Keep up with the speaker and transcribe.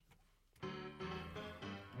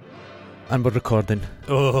And we're recording.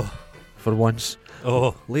 Oh. For once.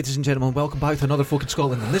 Oh. Ladies and gentlemen, welcome back to another Folk in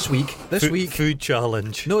Scotland. And this week... Food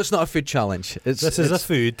challenge. No, it's not a food challenge. This is a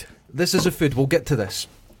food. This is a food. We'll get to this.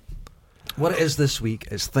 What it is this week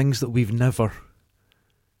is things that we've never...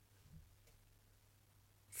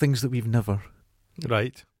 Things that we've never...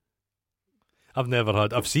 Right. I've never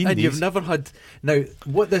had... I've seen and these. You've never had... Now,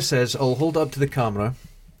 what this is, I'll hold it up to the camera.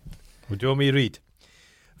 Would you want me to read?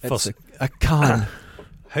 It's a can.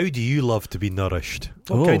 How do you love to be nourished?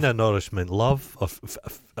 What kind of nourishment? Love or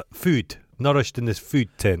food? Nourished in this food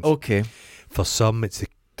tense. Okay. For some, it's a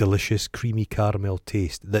delicious creamy caramel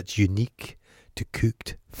taste that's unique to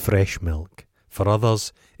cooked fresh milk. For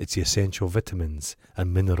others, it's the essential vitamins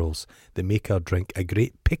and minerals that make our drink a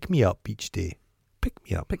great pick-me-up each day.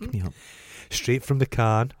 Pick-me-up. Pick-me-up. Straight from the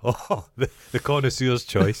can. Oh, the connoisseur's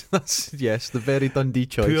choice. That's, yes, the very Dundee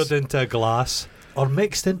choice. Poured into a glass or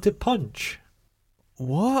mixed into punch.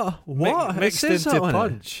 What? Mixed into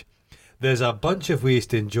punch. There's a bunch of ways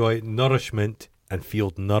to enjoy nourishment and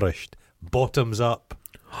feel nourished. Bottoms up.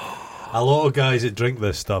 A lot of guys that drink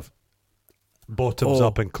this stuff, bottoms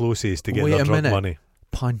up and closest to get their drug money.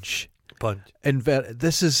 Punch.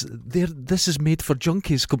 This is made for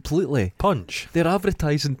junkies completely. Punch. They're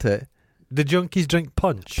advertising to it. The junkies drink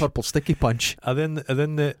punch. Purple sticky punch. And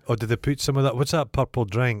then did they put some of that? What's that purple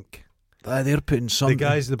drink? They're putting something.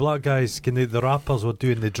 The black guys, the rappers were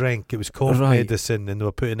doing the drink. It was cough medicine, and they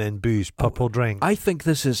were putting it in booze. Purple drink. I think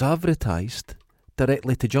this is advertised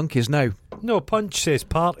directly to junkies now. No, punch says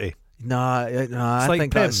party. Nah. I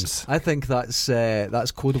think Pimm's. I think that's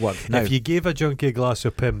code word. Now, if you gave a junkie a glass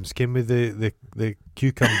of Pimm's, came with the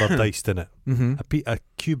cucumber diced in it, a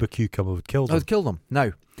cube of cucumber would kill them. I would kill them.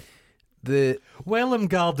 Now, the Welham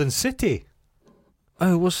Garden City.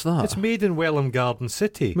 Oh, what's that? It's made in Welham Garden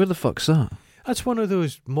City. Where the fuck's that? That's one of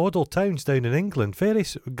those model towns down in England.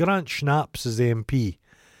 Grant Schnaps is the MP.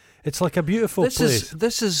 It's like a beautiful place.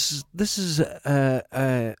 This is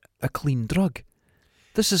a clean drug.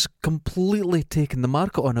 This is completely taking the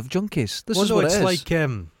market on of junkies. This is what it is. It's like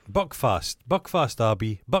Buckfast. Buckfast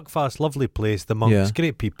Abbey. Buckfast, lovely place. The monks,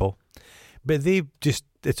 great people. But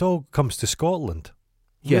it all comes to Scotland.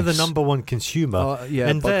 Yes. We're the number one consumer.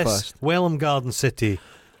 And this, Welham Garden City.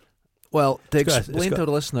 Well, to explain to our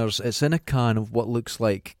listeners, it's in a can of what looks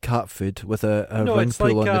like cat food with a ring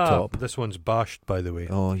pool on the top. This one's bashed, by the way.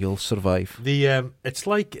 Oh, you'll survive. It's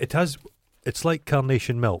like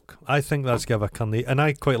carnation milk. I think that's give a carnation, and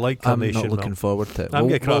I quite like carnation milk. I'm not looking forward to it.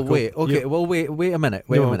 Wait a minute.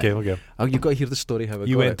 Okay. Oh, you've got to hear the story how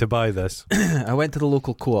you went to buy this. I went to the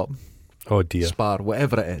local co-op. Oh dear. Spar,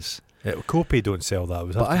 whatever it is. Coopy don't sell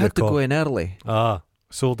that. But I had to go in early.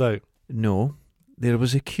 Sold out. No, there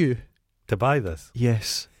was a queue to buy this.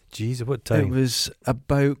 Yes. Jeez, what time? It was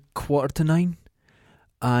about 9:15,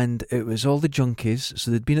 and it was all the junkies. So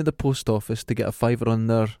they'd been at the post office to get a fiver on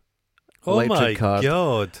their electric card.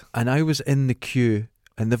 Oh my God! And I was in the queue,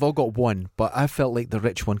 and they've all got one, but I felt like the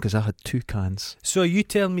rich one because I had 2 cans. So you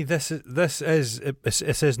tell me this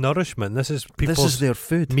is nourishment. This is people's. This is their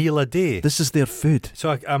food. Meal a day. This is their food.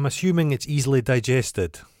 So I'm assuming it's easily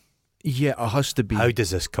digested. Yeah, it has to be. How does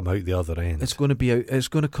this come out the other end? It's going to be out. It's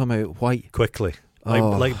going to come out white quickly.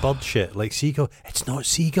 Like bird shit, like seagull. It's not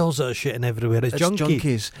seagulls that are shitting everywhere. It's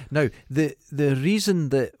junkies. Now, the reason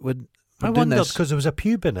that I wondered because there was a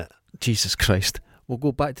pube in it. Jesus Christ. We'll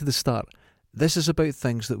go back to the start. This is about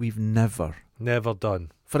things that we've never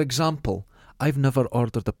done. For example, I've never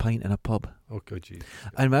ordered a pint in a pub. Oh, God, jeez.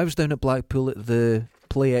 And when I was down at Blackpool at the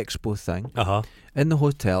Play Expo thing, in the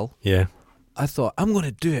hotel, I thought, I'm going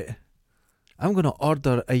to do it. I'm going to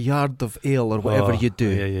order a yard of ale or whatever you do.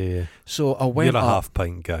 Yeah. So I went You're a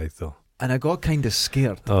half-pint guy, though. And I got kind of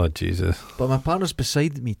scared. Oh, Jesus. But my partner's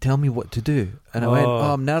beside me, tell me what to do. And I went,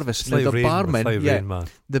 I'm nervous. Now,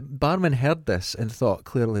 the barman heard this and thought,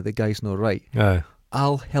 clearly the guy's not right.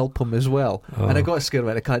 I'll help him as well. And I got scared,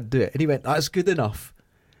 I can't do it. And he went, that's good enough.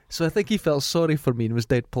 So I think he felt sorry for me and was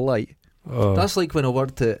dead polite. That's like when I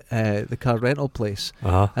worked at the car rental place,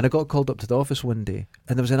 and I got called up to the office one day,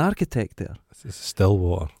 and there was an architect there. This is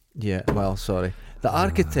Stillwater. Yeah, well, sorry. The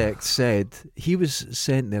architect said he was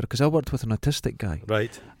sent there because I worked with an autistic guy.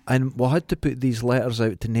 Right. And we had to put these letters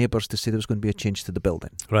out to neighbours to say there was going to be a change to the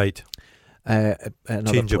building. Right.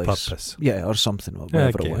 Change of purpose. Yeah, or something,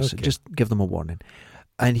 whatever it was. Just give them a warning.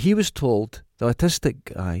 And he was told the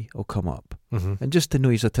autistic guy will come up, and just to know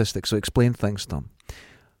he's autistic, so explain things to him.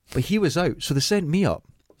 But he was out, so they sent me up,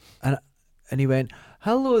 and he went,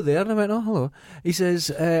 hello there. And I went, oh, hello. He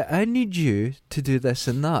says, I need you to do this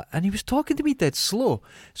and that. And he was talking to me dead slow.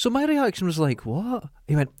 So my reaction was like, what?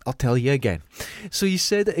 He went, I'll tell you again. So he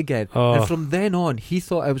said it again. And from then on, he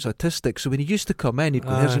thought I was autistic. So when he used to come in, he'd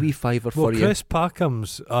go, here's a wee $5 for you. Chris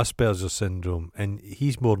Packham's Asperger's syndrome, and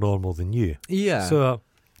he's more normal than you. Yeah. So...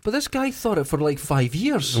 But this guy thought it for like 5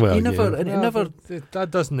 years. Well, he never. That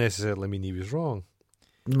doesn't necessarily mean he was wrong.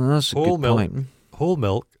 No, that's a good point. Whole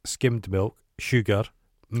milk, skimmed milk, sugar,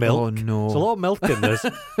 milk. Oh no! There's a lot of milk in this.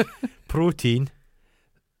 Protein,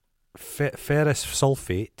 ferrous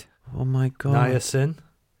sulfate. Oh my god! Niacin,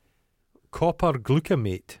 copper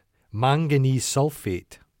glutamate, manganese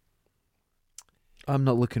sulfate. I'm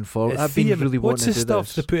not looking forward. I've been really wanting to do this. What's the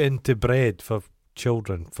stuff they put into bread for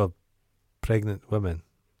children, for pregnant women?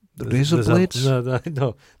 The razor blades?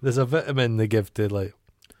 No. There's a vitamin they give to, like...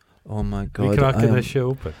 Oh my god. Are you cracking this shit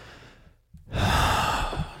open?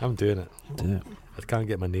 I'm doing it. Do it. I can't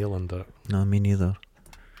get my nail under it. No, me neither.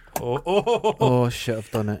 Oh shit,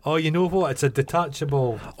 I've done it. Oh, you know what? It's a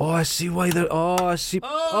detachable... Oh, I see why they're... Oh, I see...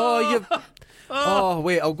 Oh, you... Oh,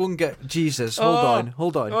 wait, I'll go and get... Jesus,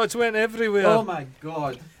 hold on. Oh, it's went everywhere. Oh my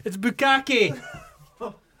god. It's bukkake.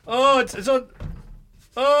 Oh, it's on...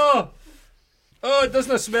 Oh, it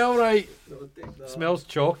doesn't smell right. It smells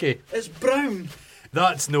chalky. It's brown.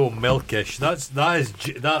 That's no milkish. That's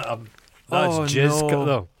jizz. No.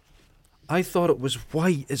 Though. I thought it was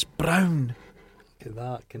white. It's brown. Look at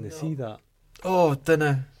that. Can you see that? Oh,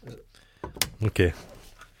 dinner. Okay.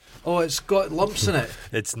 Oh, it's got lumps in it.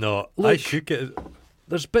 It's not. Look, I shook it.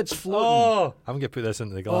 There's bits floating. Oh, I'm going to put this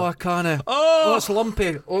into the glass. Oh, I can't. Oh, it's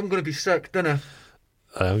lumpy. Oh, I'm going to be sick, dinner.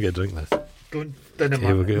 I'm going to drink this. Don't dinner,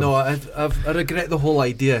 man. No, I regret the whole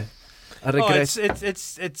idea. I regret. Oh,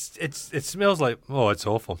 it smells like. Oh, it's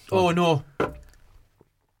awful. Oh no.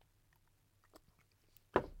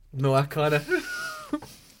 No, I can't.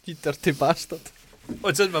 You dirty bastard. Oh,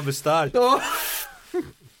 it's in my moustache. Oh.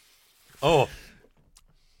 Oh.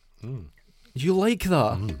 You like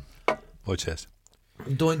that? Watch this.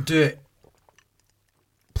 Don't do it.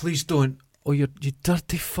 Please don't. Oh, you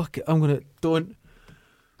dirty fuck it. I'm gonna. Don't.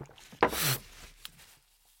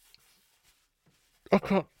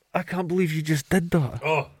 I can't believe you just did that.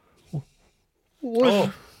 Oh. What?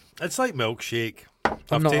 Oh. It's like milkshake.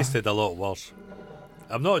 I've tasted a lot worse.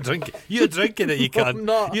 I'm not drinking. You're drinking it, you can't. I'm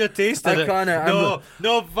not. You're tasting it. I can't.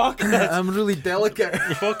 No, fuck this. I'm really delicate.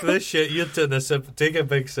 Fuck this shit. You're taking a sip. Take a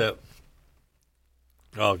big sip.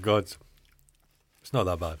 Oh, God. It's not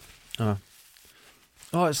that bad.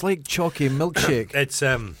 Oh, it's like chalky milkshake.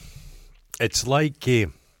 It's like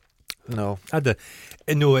no.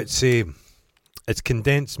 It's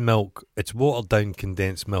condensed milk. It's watered down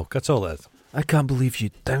condensed milk. That's all it is. I can't believe you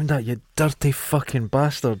downed that, you dirty fucking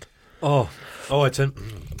bastard. Oh, it's in.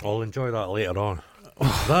 I'll enjoy that later on.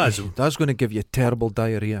 That's going to give you terrible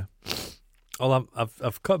diarrhea. Well,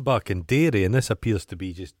 I've cut back in dairy, and this appears to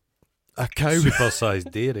be just a cow,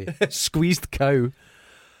 super-sized dairy, squeezed cow.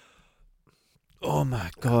 Oh my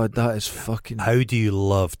god, that is fucking. How do you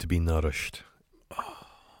love to be nourished?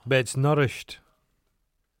 But it's nourished.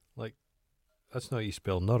 Like, that's not how you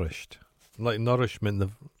spell nourished. Like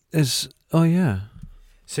nourishment is. Oh yeah.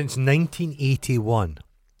 Since 1981.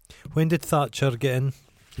 When did Thatcher get in?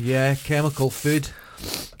 Yeah, chemical food,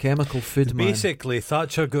 man. Basically,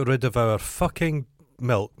 Thatcher got rid of our fucking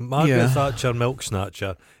milk. Margaret Thatcher milk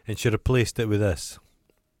snatcher, and she replaced it with this.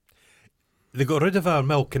 They got rid of our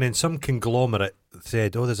milk, and then some conglomerate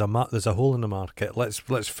said, "Oh, there's a hole in the market. Let's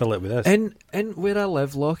fill it with this." In where I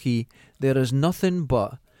live, Lockie, there is nothing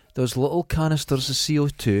but those little canisters of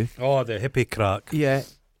CO2. Oh, the hippie crack. Yeah,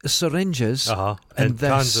 syringes. And this,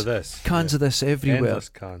 cans of this. Cans of this everywhere.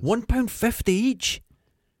 Cans. £1.50 each.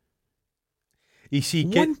 You see,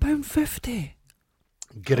 £1.50.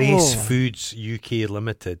 Grace Foods UK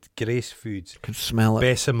Limited. Grace Foods. Can smell it.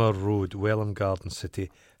 Bessemer Road, Welham Garden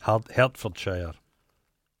City, Hertfordshire.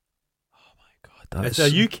 Oh my God,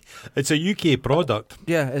 it's a UK product.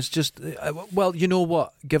 Yeah, it's just well, you know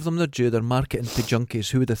what? Give them their due. They're marketing to junkies.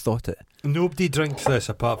 Who would have thought it? Nobody drinks this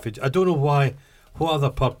apart from. I don't know why. What other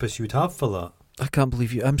purpose you would have for that? I can't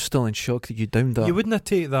believe you. I'm still in shock that you downed that. You wouldn't have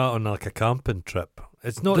taken that on like a camping trip.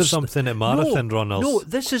 It's not something that marathon runners. No,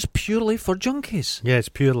 this is purely for junkies. Yeah, it's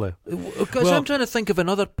purely. Because I'm trying to think of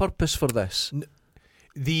another purpose for this.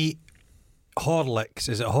 The Horlicks,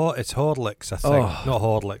 is it It's Horlicks, I think. Not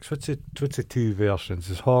Horlicks. What's the two versions?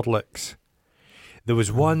 It's Horlicks. There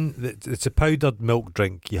was one it's a powdered milk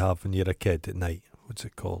drink you have when you're a kid at night. What's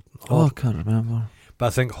it called? I can't remember. But I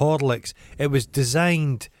think Horlicks. It was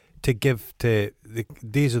designed to give to the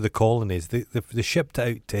days of the colonies. They shipped it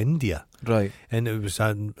out to India, right? And it was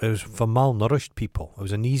for malnourished people. It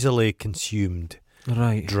was an easily consumed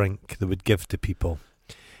drink they would give to people,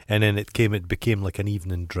 and then it became like an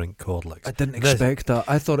evening drink. Horlicks. I didn't expect that.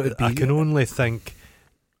 I thought it would be. I can only think.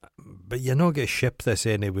 But you're not going to ship this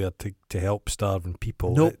anywhere to help starving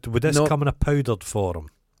people. Nope. Would this come in a powdered form?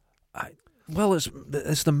 Well,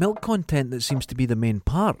 it's the milk content that seems to be the main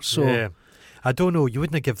part. So yeah. I don't know. You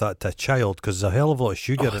wouldn't give that to a child because there's a hell of a lot of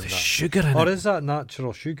sugar in that. Sugar in it. Or is that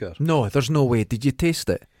natural sugar? No, there's no way. Did you taste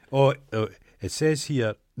it? Oh, it says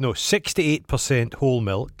here, 68% whole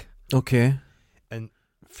milk. Okay. And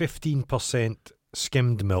 15%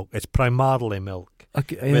 skimmed milk. It's primarily milk.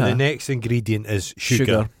 Okay, yeah. Where the next ingredient is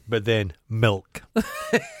sugar. But then milk.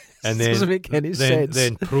 And then doesn't make any sense.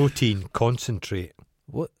 Then protein concentrate.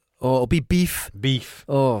 What? Oh, it'll be beef. Beef.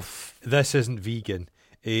 Oh, this isn't vegan.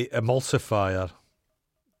 A emulsifier.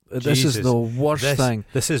 This is the worst thing.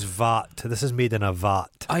 This is vat. This is made in a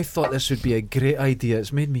vat. I thought this would be a great idea.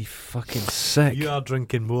 It's made me fucking sick. You are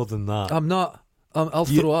drinking more than that. I'm not. I'll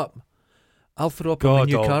throw up. I'll throw up on my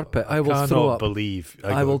new carpet. I will throw up. Believe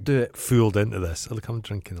I will do it. Fooled into this. Look, I'm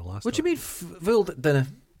drinking the last. What do you mean fooled?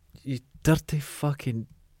 You dirty fucking.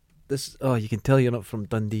 This. Oh, you can tell you're not from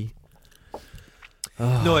Dundee.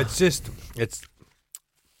 Oh. No, it's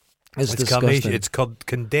disgusting. It's called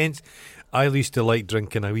condensed. I used to like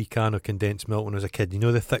drinking a wee can of condensed milk when I was a kid. You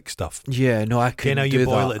know the thick stuff. Yeah, no, I couldn't do that. You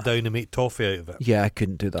boil it down and make toffee out of it. Yeah, I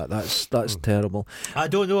couldn't do that. That's terrible. I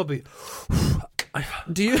don't know about.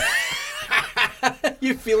 Do you?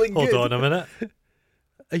 You feeling Hold good? Hold on a minute.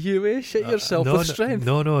 Are you shit yourself with strength?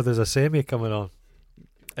 No, there's a semi coming on.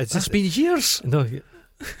 It's been years. No,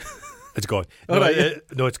 it's gone.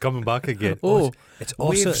 No, it's coming back again. Oh, it's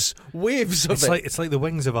awesome. Waves of it. It's like the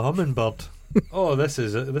wings of a hummingbird. Oh, this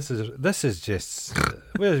is just.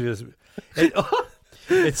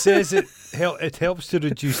 It says it helps to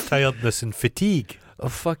reduce tiredness and fatigue. Oh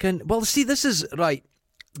fucking! Well, see, this is right.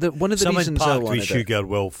 One of the reasons I wanted sugar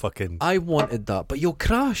will fucking. I wanted that, but you'll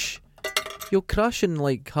crash. You'll crash in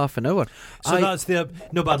like half an hour. So that's the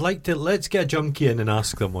no. But I'd like to let's get a junkie in and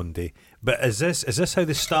ask them one day. But is this how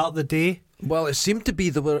they start the day? Well, it seemed to be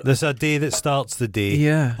there's a day that starts the day.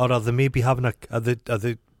 Yeah. Or are they maybe having are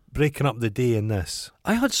they breaking up the day in this?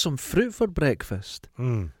 I had some fruit for breakfast.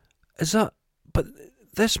 Mm. Is that? But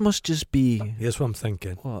this must just be. Here's what I'm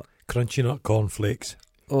thinking. What? Crunchy nut cornflakes.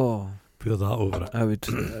 Oh. Pour that over it.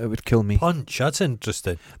 It would kill me. Punch. That's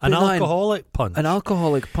interesting. An alcoholic punch. An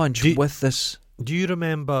alcoholic punch with this. Do you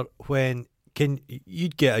remember when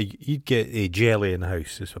you'd get a jelly in the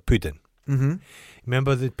house? It's a pudding. Mm-hmm.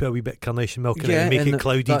 Remember they'd put a wee bit of carnation milk in it and make it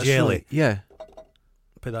cloudy jelly. Right. Yeah.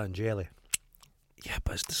 Put that in jelly. Yeah,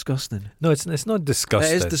 but it's disgusting. No, it's not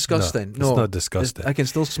disgusting. It is disgusting. No, it's not disgusting. I can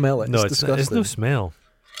still smell it. No, it's disgusting. There's no smell.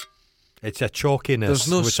 It's a chalkiness.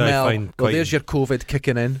 There's no which smell. I find well, there's your COVID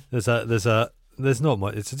kicking in. There's not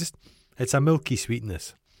much. It's a milky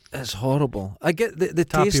sweetness. It's horrible. I get the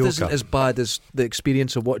taste isn't as bad as the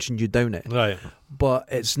experience of watching you down it. Right. But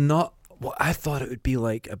it's not what I thought it would be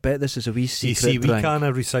like. I bet this is a wee secret drink. We can't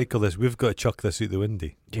recycle this. We've got to chuck this out the window.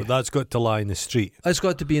 Yeah. That's got to lie in the street. It's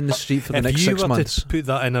got to be in the street for the next 6 months. If you were to put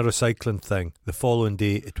that in a recycling thing, the following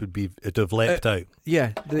day it'd have leapt out.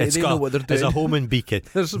 Yeah, they know what they're doing. There's a homing beacon.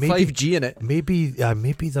 There's 5G in it. Maybe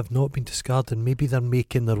they've not been discarded. Maybe they're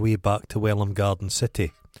making their way back to Welham Garden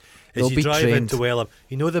City. As you drive into Welham,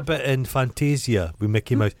 you know the bit in Fantasia with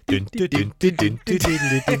Mickey Mouse? Just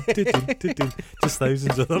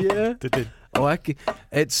thousands of them. Yeah. Oh,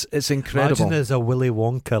 it's incredible. Imagine there's a Willy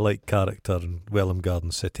Wonka-like character in Welham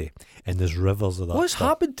Garden City, and there's rivers of that. What's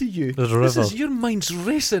happened to you? There's rivers. Your mind's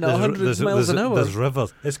racing at 100 miles an hour. There's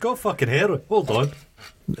rivers. It's got fucking heroin. Hold on.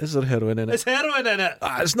 Is there heroin in it? It's heroin in it.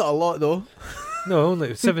 It's not a lot though. No, only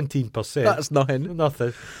 17%. That's nothing.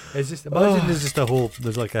 Nothing. It's just imagine there's just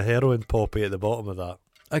there's like a heroin poppy at the bottom of that.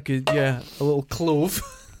 A little clove.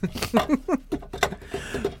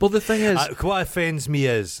 Well, the thing is, what offends me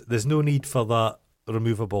is there's no need for that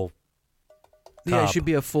removable tab. Yeah, it should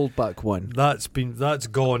be a fold back one. That's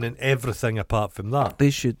gone in everything apart from that. They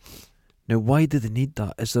should. Now, why do they need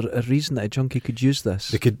that? Is there a reason that a junkie could use this?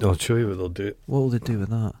 They could. I'll show you what they'll do. What will they do with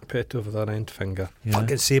that? Put it over their end finger. Yeah.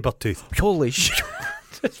 Fucking saber tooth. Holy shit!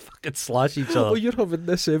 Just fucking slash each other. Oh, you're having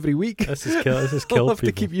this every week. This is kill I'll have people.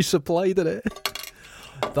 to keep you supplied in it.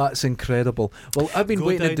 That's incredible. Well, I've been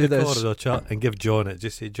waiting to do this. Go down the corridor, chat, and give John it.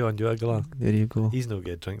 Just say, John, do you want a glass? There you go. He's not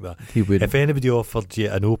going to drink that. He would. If anybody offered you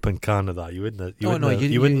an open can of that, you wouldn't.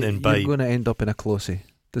 You wouldn't imbibe. You're going to end up in a closey.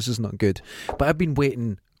 This is not good. But I've been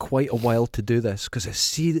waiting quite a while to do this because I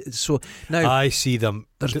see so now. I see them.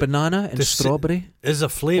 There's banana and strawberry. Is there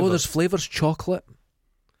flavour? Oh, there's flavours. Chocolate.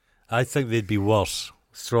 I think they'd be worse.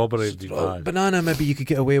 Strawberry would be bad. Banana maybe you could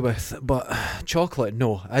get away with, but chocolate,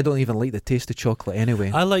 no. I don't even like the taste of chocolate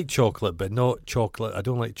anyway. I like chocolate, but not chocolate. I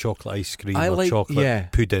don't like chocolate ice cream or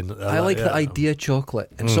chocolate pudding. I like the idea of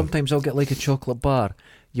chocolate, and sometimes I'll get like a chocolate bar.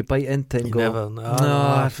 You bite into it and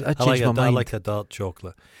I changed my mind. I like a dark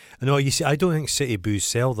chocolate. No, you see, I don't think City Booze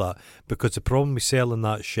sell that because the problem with selling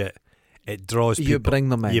that shit, it draws people. You bring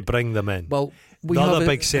them in. Well, the other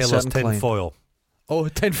big seller's tinfoil. Oh,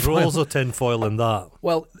 tinfoil. Rolls of tinfoil in that.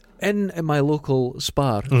 Well, in my local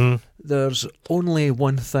Spar, there's only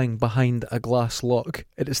one thing behind a glass lock,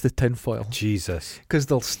 and it's the tinfoil. Jesus. Because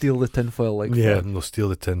they'll steal the tinfoil like that. Yeah, and they'll steal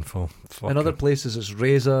the tinfoil. In other places, it's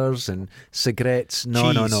razors and cigarettes.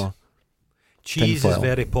 No. Cheese tinfoil is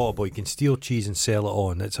very portable. You can steal cheese and sell it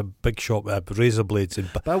on. It's a big shop. Razor blades and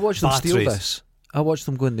But I watched them steal this. I watched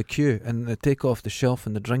them go in the queue, and they take off the shelf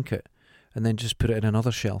and they drink it, and then just put it in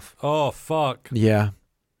another shelf. Oh, fuck. Yeah.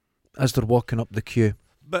 As they're walking up the queue.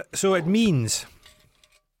 But so it means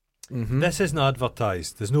this isn't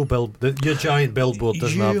advertised. There's no your giant billboard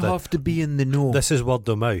doesn't have that. You have to be in the know. This is word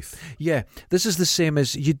of mouth. Yeah. This is the same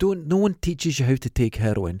as no one teaches you how to take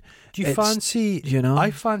heroin. Do you fancy,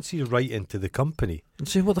 I fancy writing to the company and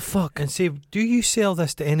say, what the fuck? And say, do you sell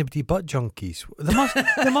this to anybody but junkies?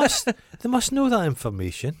 They must know that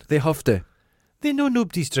information. They have to. They know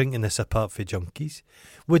nobody's drinking this apart from junkies.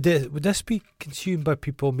 Would this be consumed by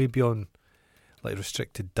people maybe on like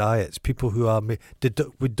restricted diets? People who are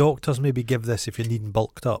would doctors maybe give this if you're needing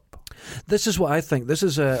bulked up? This is what I think. This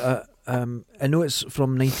is I know it's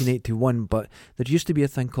from 1981, but there used to be a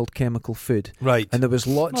thing called chemical food, right? And there was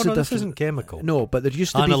lots of different. This isn't chemical. No, but there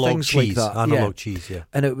used to be things cheese, like that. Analog cheese, yeah.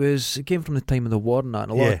 And it came from the time of the war and that.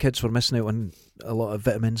 And a lot of kids were missing out on a lot of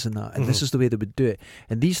vitamins and that. And this is the way they would do it.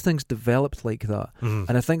 And these things developed like that.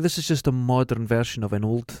 And I think this is just a modern version of an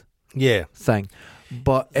old thing.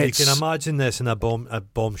 But you can imagine this in a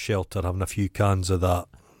bomb shelter having a few cans of that.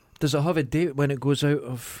 Does it have a date when it goes out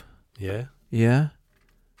of? Yeah. Yeah.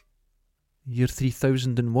 Year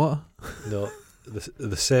 3000 and what? No, the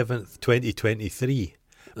 7th, 2023.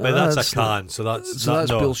 But that's a can, so that's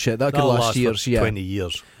bullshit. That could last years. 20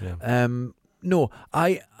 years. Yeah. No,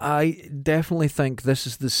 I definitely think this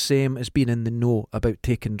is the same as being in the know about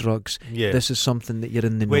taking drugs. Yeah. This is something that you're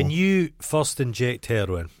in the know. When you first inject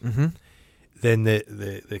heroin, then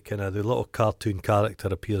the kind of the little cartoon character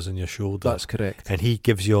appears on your shoulder. That's correct. And he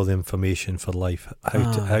gives you all the information for life,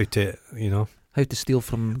 how to how to steal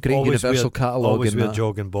from Great Universal Catalogue. Always wear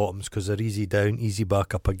jogging bottoms because they're easy down, easy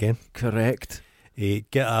back up again. Correct.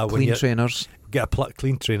 Clean trainers. Get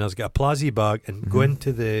clean trainers. Get a Plazy bag and go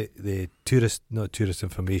into the tourist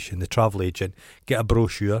information, the travel agent. Get a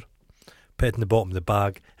brochure. Put it in the bottom of the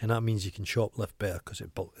bag, and that means you can shoplift better because it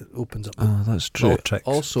opens up. Oh, that's true.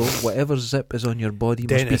 Also, whatever zip is on your body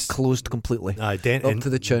must be closed completely. Up to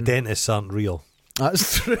the chin. Dentists aren't real.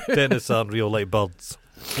 That's true. Dentists aren't real like birds.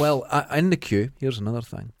 Well, in the queue, here's another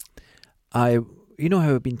thing. You know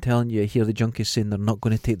how I've been telling you here the junkies saying they're not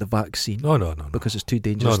going to take the vaccine? No. Because it's too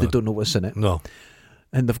dangerous. They don't know what's in it. No.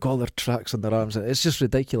 And they've got all their tracks on their arms. It's just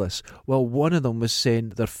ridiculous. Well, one of them was saying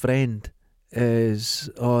their friend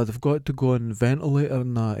they've got to go on ventilator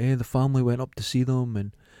and that. The family went up to see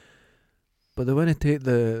them, but they want to take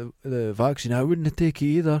the vaccine. I wouldn't take it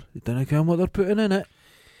either. They don't care what they're putting in it.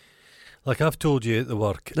 Like I've told you at the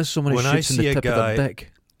work, there's someone who shoots in the tip of their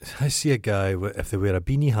dick. I see a guy, if they wear a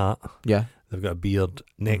beanie hat, they've got a beard,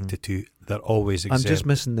 neck tattoo, they're always exempt. I'm just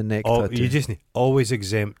missing the neck tattoo. You just need, always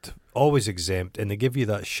exempt, and they give you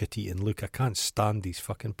that shit-eating look. I can't stand these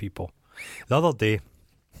fucking people. The other day,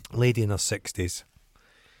 lady in her 60s,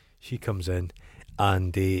 she comes in,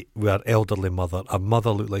 and with her elderly mother, her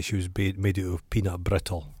mother looked like she was made out of peanut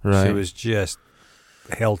brittle. Right. She was just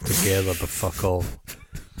held together, but fuck all.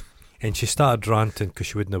 And she started ranting because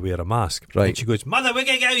she wouldn't wear a mask. Right. And she goes, "Mother, we're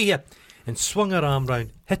going to get out of here!" And swung her arm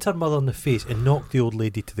round, hit her mother in the face, and knocked the old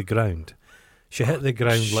lady to the ground. She hit the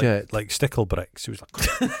ground like stickle bricks. She was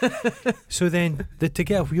like, so then to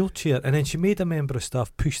get a wheelchair, and then she made a member of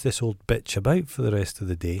staff push this old bitch about for the rest of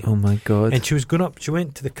the day. Oh my God! And she was going up. She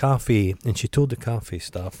went to the cafe, and she told the cafe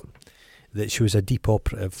staff that she was a deep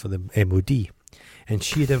operative for the MOD, and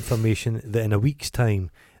she had information that in a week's time,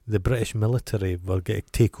 the British military were going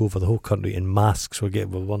to take over the whole country, and masks weren't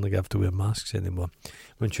going to have to wear masks anymore.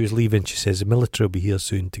 When she was leaving, she says the military will be here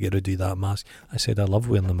soon to get rid of that mask. I said, I love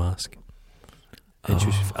wearing the mask. And she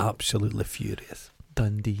was absolutely furious.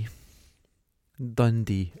 Dundee.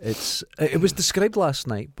 Dundee. It was described last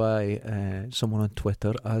night by someone on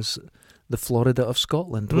Twitter as the Florida of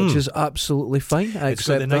Scotland, which is absolutely fine. It's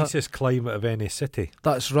got the nicest climate of any city.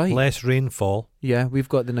 That's right. Less rainfall. Yeah, we've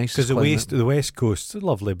got the nicest climate. Because the west coast, it's a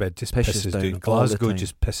lovely bit, just pisses down. Glasgow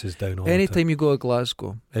just pisses down all the time. Anytime you go to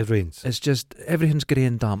Glasgow, it rains. It's just, everything's grey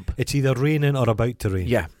and damp. It's either raining or about to rain.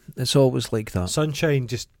 Yeah, it's always like that. Sunshine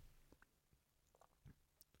just...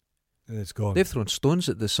 and it's gone. They've thrown stones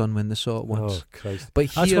at the sun when they saw it once. Oh, Christ. But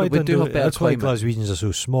here we do have better That's why climate. Glaswegians are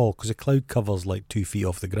so small, because the cloud cover's like 2 feet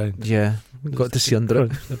off the ground. Yeah, we've got to see under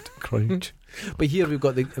it. Have to crouch. But here we've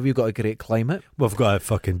got a great climate. We've got a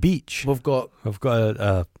fucking beach. We've got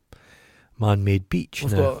a man-made beach.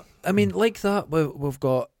 I mean, like that. We've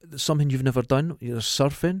got something you've never done. You're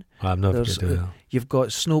surfing. I'm never going to do that. You've got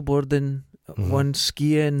snowboarding, one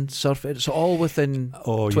skiing, surfing. It's all within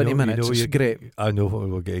 20 minutes. It's great. I know what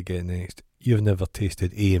we'll get next. You've never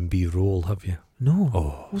tasted A&B roll, have you? No.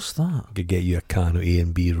 Oh, what's that? I could get you a can of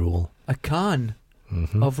A&B roll. A can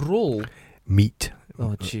of roll? Meat.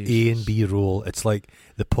 Oh, jeez. A&B roll. It's like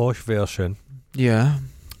the posh version. Yeah.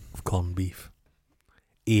 Of corned beef.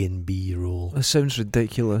 A&B roll. That sounds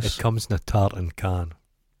ridiculous. It comes in a tartan can.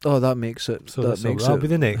 Oh, that makes it. So that'll be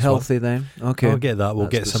the next healthy one. then. Okay. I'll get that. We'll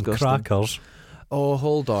get disgusting. some crackers. Oh,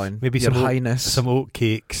 hold on. Maybe Your some Highness. some oat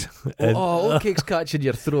cakes. Oat cakes catching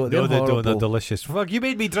your throat. No, they don't. They're delicious. Fuck, you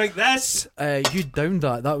made me drink this. You downed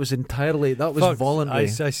that. That was voluntary.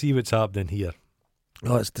 I see what's happening here.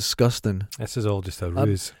 Oh, it's disgusting. This is all just a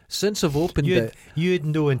ruse. Since I've opened it, you had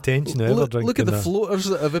no intention of ever drinking that. Look at the floaters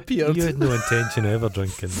that have appeared. You had no intention of ever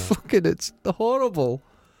drinking that. Fucking, it's horrible.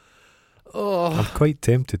 Oh, I'm quite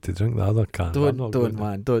tempted to drink the other can. Don't do it.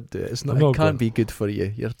 It can't be good for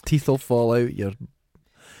you. Your teeth will fall out.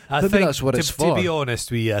 I think that's what it's for. To be honest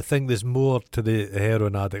with you, I think there's more to the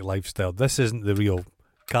heroin addict lifestyle. This isn't the real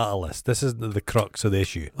catalyst. This isn't the crux of the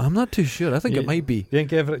issue. I'm not too sure. I think it might be. Do you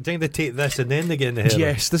think they take this and then they get in the heroin?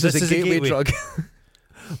 Yes, this is a gateway drug.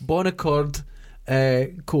 Bon Accord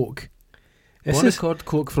Coke. Bon Accord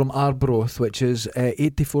Coke from Arbroath, which is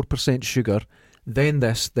 84% sugar. Then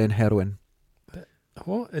heroin.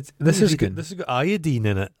 What? This has got iodine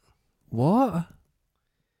in it. What?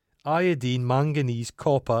 Iodine, manganese,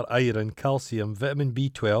 copper, iron, calcium, vitamin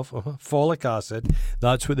B12, folic acid.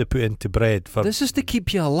 That's what they put into bread. This is to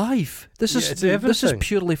keep you alive. This is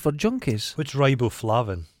purely for junkies. What's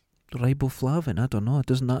riboflavin? Riboflavin? I don't know.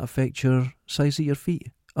 Doesn't that affect your size of your feet?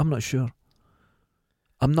 I'm not sure.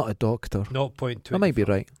 I'm not a doctor. 0.2. I might be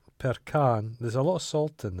right. Per can. There's a lot of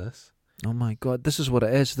salt in this. Oh my God. This is what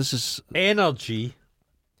it is. This is... Energy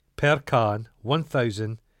per can,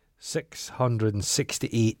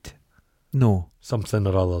 1,668. No. Something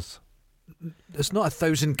or others. It's not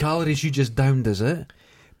 1,000 calories you just downed, is it?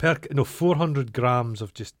 400 grams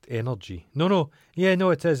of just energy. No. Yeah,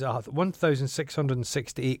 no, it is.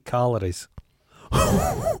 1,668 calories.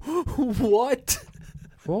 What?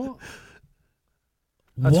 What?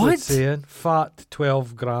 That's what it's saying. Fat,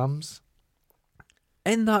 12 grams.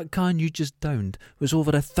 In that can you just downed was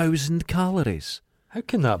over 1,000 calories. How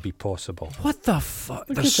can that be possible? What the fuck?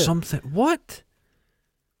 Look There's something. What?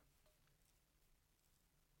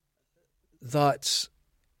 That's...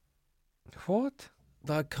 What?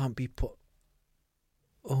 That can't be put...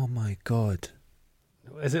 Oh my God.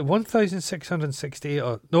 Is it 1,668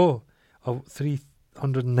 or... No,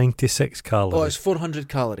 396 calories. Oh, it's 400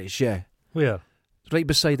 calories, yeah. Where? Right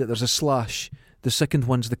beside it, there's a slash. The second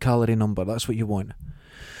one's the calorie number. That's what you want.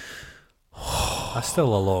 That's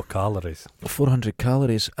still a lot of calories. 400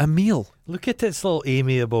 calories. A meal. Look at its little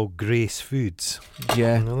amiable Grace Foods.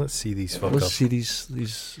 Yeah. Now, let's see these fuckers.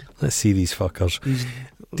 Let's see these fuckers. These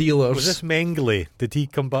dealers. Was this Mengele? Did he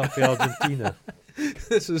come back to Argentina?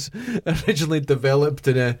 This was originally developed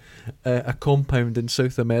in a compound in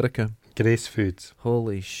South America. Grace Foods.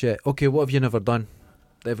 Holy shit. Okay, what have you never done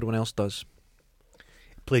that everyone else does?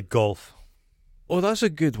 Played golf. Oh, that's a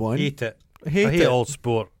good one. Hate it. I hate all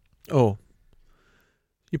sport. Oh.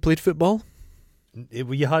 You played football?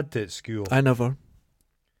 Well, you had to at school. I never.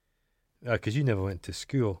 Because you never went to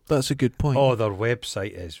school. That's a good point. Oh, their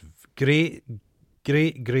website is Great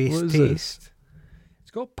Grace Taste.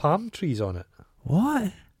 It's got palm trees on it.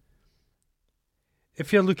 What?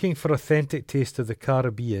 If you're looking for authentic taste of the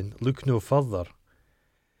Caribbean, look no further.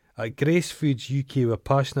 At Grace Foods UK, we're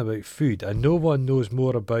passionate about food, and no one knows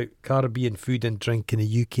more about Caribbean food and drink in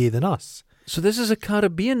the UK than us. So this is a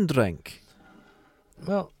Caribbean drink?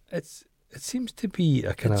 Well, it seems to be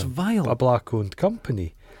a kind of vile. A black-owned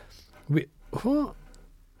company. What?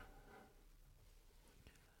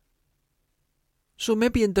 So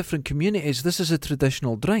maybe in different communities this is a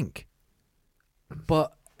traditional drink,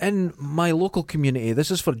 but in my local community,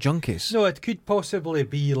 this is for junkies. No, it could possibly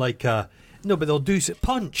be like a... No, but they'll do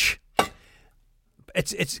punch.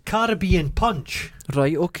 It's Caribbean punch.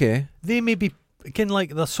 Right, okay. They may be... Again,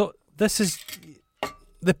 like, this is...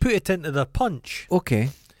 They put it into their punch. Okay.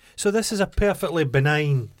 So this is a perfectly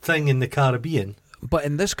benign thing in the Caribbean. But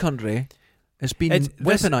in this country... It's been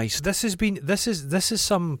weaponised. This is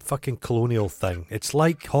some fucking colonial thing. It's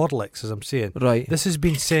like Horlicks, as I'm saying. Right. This has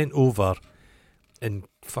been sent over in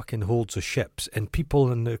fucking holds of ships, and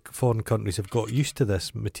people in the foreign countries have got used to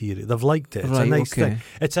this material. They've liked it. It's a nice thing.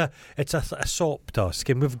 It's a sop to us.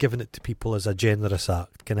 We've given it to people as a generous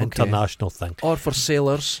act, an international thing. Or for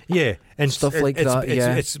sailors. Yeah, and stuff like that.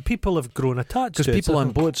 It's people have grown attached to it. Because people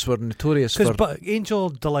on boats were notorious for... But Angel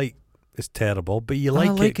Delight is terrible, but you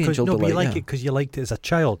like it because you liked it as a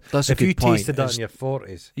child. That's a good point. If you tasted that in your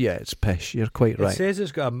 40s, yeah, it's pish. You're quite right. It says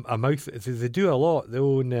it's got a mouth. They do a lot. They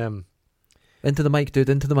own into the mic, dude.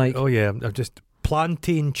 Into the mic. Oh yeah, I'm just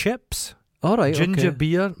plantain chips. All right, ginger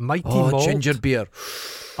beer, mighty malt, ginger beer.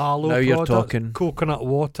 Aloe now you're talking. Coconut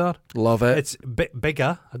water. Love it. It's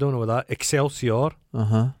bigger. I don't know what that. Excelsior.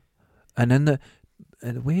 And then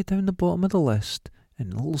way down the bottom of the list,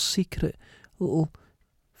 in a little secret,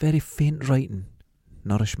 very faint writing,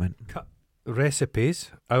 nourishment. Recipes,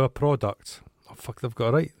 our products. Oh fuck, they've got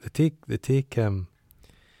it right. They take oh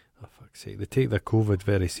fuck's sake, they take their COVID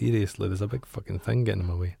very seriously. There's a big fucking thing getting in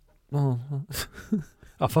my way. Oh,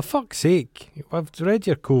 for fuck's sake, I've read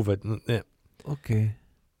your COVID. Yeah. Okay.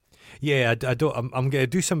 Yeah, I don't. I'm going to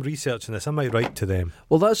do some research on this. I might write to them.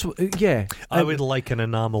 Well, that's yeah. I would like an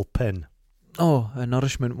enamel pin. Oh, a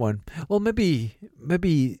nourishment one. Well,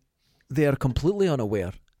 maybe they are completely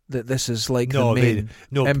unaware that this is like the main.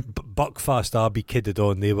 Buckfast Abbey kidded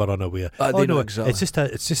on. They were unaware. They know exactly.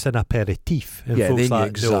 It's just an aperitif. And yeah, folks they knew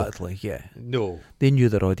exactly. Yeah, no, they knew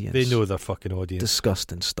their audience. They know their fucking audience.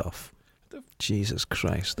 Disgusting stuff. Jesus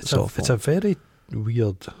Christ, it's awful. It's a very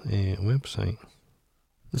weird website.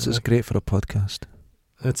 This is great for a podcast.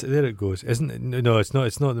 There it goes, isn't it? No, it's not.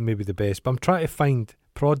 It's not maybe the best. But I'm trying to find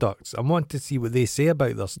products. I want to see what they say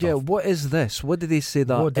about their stuff. Yeah, what is this? What do they say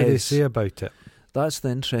that is? What do they say about it? That's the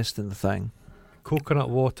interesting thing. Coconut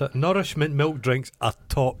water, nourishment milk drinks are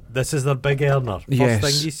top. This is their big earner. First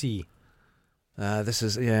thing you see. This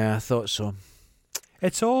is, I thought so.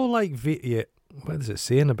 It's all like, what is it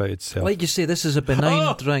saying about itself? Like you say, this is a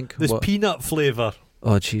benign drink. There's peanut flavour.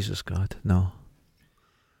 Oh, Jesus God, no.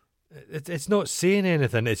 It's not saying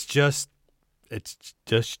anything. It's just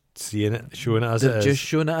seeing it, showing it as it is. Just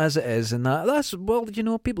showing it as it is, and that's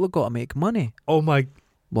people have got to make money. Oh my!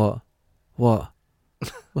 What?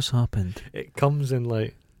 What's happened? It comes in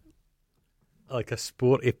like a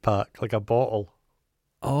sporty pack, like a bottle.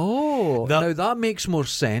 Oh, now that makes more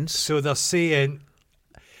sense. So they're saying,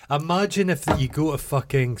 imagine if you go to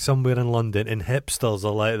fucking somewhere in London and hipsters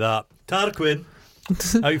are like that. Tarquin,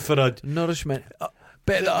 out for a nourishment.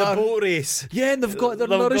 The boat race. Yeah, and they've got their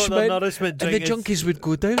nourishment. Drink. And the junkies would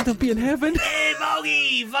go down, they'll be in heaven. Hey,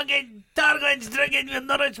 Moggy, fucking Tarquin's drinking your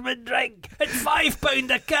nourishment drink. It's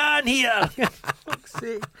 £5 a can here. Fuck's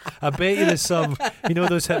sake. I bet you there's some,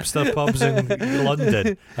 those hipster pubs in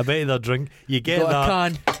London. I bet you they'll drink. You get that. A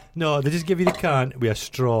can. No, they just give you the can with a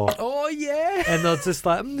straw. Oh, yeah. And they're just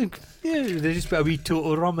like, they just put a wee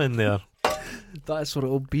total rum in there. That's what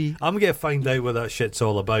it'll be. I'm going to find out what that shit's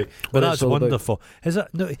all about. But that's wonderful. Is it?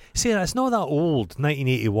 No, Sarah, it's not that old.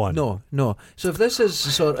 1981. No. So if this is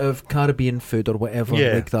sort of Caribbean food or whatever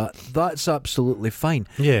like that, that's absolutely fine.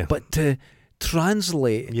 Yeah. But to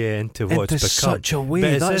translate into what it's become such a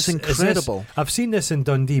way, that's incredible. I've seen this in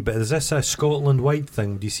Dundee, but is this a Scotland-wide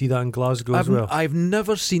thing? Do you see that in Glasgow as well? I've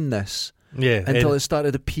never seen this. Yeah. Until it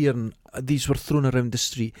started appearing. These were thrown around the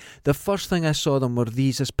street. The first thing I saw them were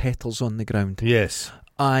these as petals on the ground. Yes.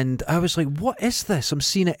 And I was like, what is this? I'm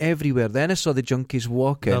seeing it everywhere. Then I saw the junkies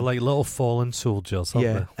walking. They're like little fallen soldiers, aren't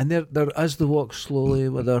they? And they're as they walk slowly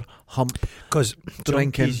with their hump. Because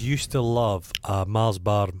junkies used to love a Mars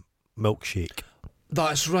bar milkshake.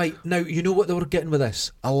 That's right. Now, you know what they were getting with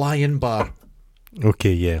this? A Lion bar.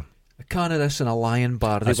 Okay, yeah. A can of this and a Lion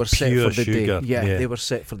bar. That's they were set for the sugar. day. Yeah, they were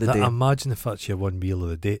set for the day. Imagine if that's your one meal of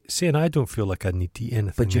the day. Saying I don't feel like I need to eat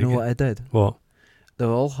anything. But you know what I did? What? They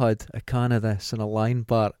all had a can of this and a Lion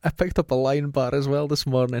bar. I picked up a Lion bar as well this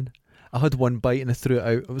morning. I had one bite and I threw it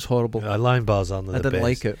out. It was horrible. Lion bars aren't the best. I didn't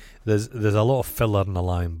like it. There's a lot of filler in a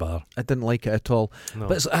Lion bar. I didn't like it at all. No.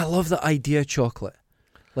 But I love the idea of chocolate.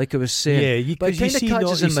 Like I was saying. Yeah, but it kind of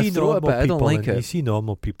catches in my throat a bit. I don't like it. You see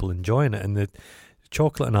normal people enjoying it, and the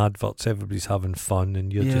chocolate and adverts, everybody's having fun,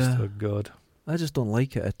 and you're just, oh God. I just don't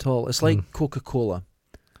like it at all. It's like Coca-Cola.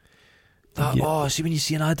 See when you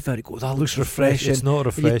see an advert, you go, that looks refreshing. It's not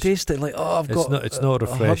refreshing. You taste it like, it's not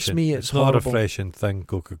refreshing. It hurts me. It's not horrible. a refreshing thing.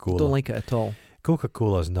 Coca-Cola. Don't like it at all.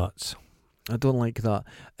 Coca-Cola's nuts. I don't like that.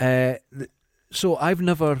 So I've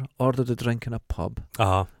never ordered a drink in a pub.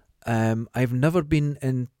 I've never been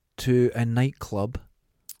into a nightclub.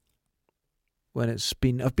 I've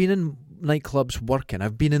been in nightclubs working.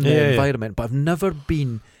 I've been in the environment, but I've never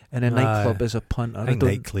been in a nightclub as a punter. I think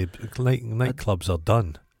nightclubs are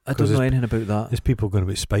done. I don't know anything about that. There's people going to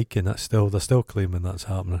be spiking. They're still claiming that's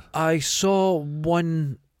happening. I saw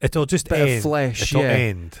one. It'll just bit end. Of flesh. It'll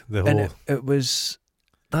end. The whole. And it was.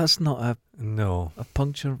 That's not a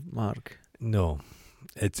puncture mark. No,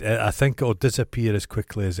 I think it'll disappear as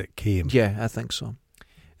quickly as it came. Yeah, I think so.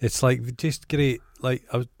 It's like just great. Like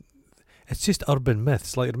it's just urban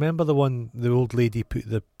myths. Like remember the old lady put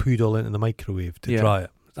the poodle into the microwave to dry it.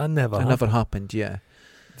 That never happened. Yeah.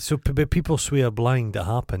 So but people swear blind it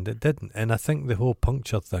happened. It didn't. And I think the whole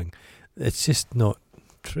puncture thing, it's just not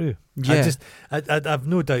true. Yeah. I've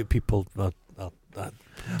no doubt people are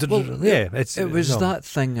it was that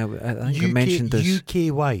thing I think I mentioned this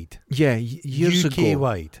UK wide. Yeah, years ago. UK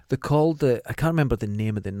wide. They called it. I can't remember the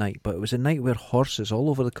name of the night, but it was a night where horses all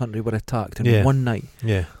over the country were attacked in one night.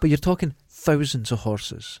 Yeah. But you're talking thousands of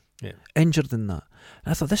horses injured in that.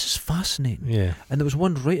 And I thought this is fascinating. Yeah. And there was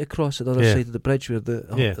one right across at the other side of the bridge where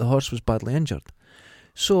the horse was badly injured.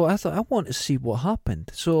 So I thought I want to see what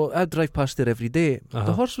happened. So I drive past there every day.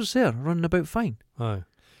 The horse was there running about fine. Aye.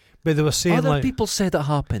 But they were saying other people said it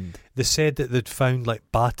happened. They said that they'd found like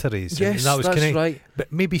batteries. Yes, and that's right.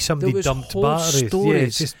 But maybe somebody dumped batteries. Stories. Yeah,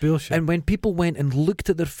 it's just bullshit. And when people went and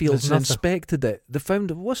looked at their fields and inspected it, they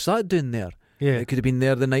found, what's that doing there? Yeah. It could have been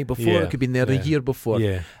there the night before. It could have been there a year before.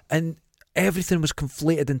 Yeah. And everything was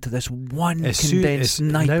conflated into this one condensed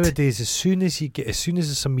night. Nowadays, as soon as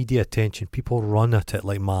there's some media attention, people run at it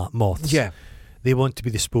like moths. Yeah. They want to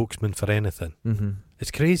be the spokesman for anything. Mm-hmm.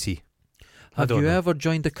 It's crazy. Have you ever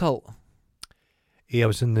joined a cult? Yeah, I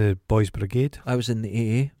was in the Boys Brigade. I was in the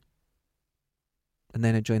AA. And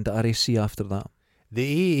then I joined the RAC after that. The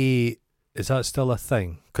AA, is that still a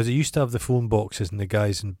thing? Because it used to have the phone boxes and the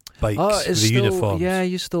guys in bikes with the uniforms. Yeah,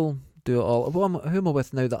 you still do it all. Who am I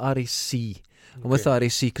with now? The RAC. I'm with the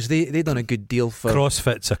RAC because they done a good deal for...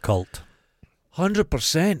 CrossFit's a cult.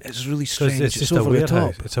 100%. It's really strange. It's just over the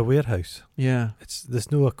top. It's a warehouse. Yeah.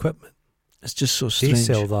 There's no equipment. It's just so strange. They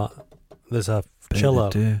sell that. There's a chiller.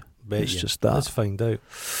 It's just that. Let's find out.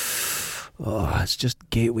 Oh, it's just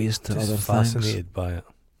gateways to other things. Fascinated by it.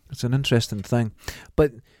 It's an interesting thing.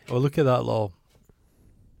 But look at that little...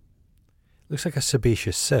 Looks like a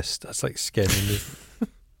sebaceous cyst. That's like skin.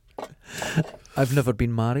 I've never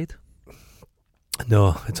been married.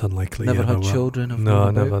 No, it's unlikely. Never had children. No,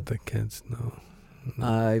 I never had the kids. No.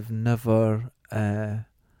 I've never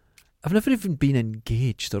even been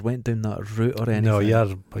engaged or went down that route or anything. No,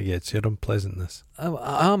 it's your unpleasantness.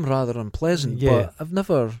 I'm rather unpleasant, but I've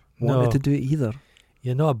never wanted to do it either.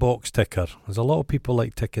 You're not a box ticker. There's a lot of people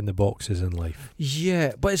like ticking the boxes in life.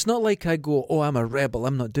 Yeah, but it's not like I go, I'm a rebel,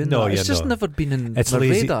 I'm not doing that. It's just never been in my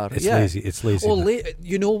radar. It's lazy. It's lazy.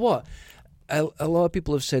 You know what? A lot of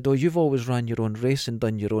people have said, you've always ran your own race and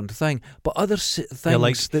done your own thing. But other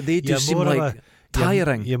things that they do seem like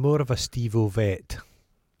tiring. You're more of a Steve Ovett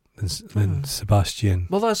than Sebastian.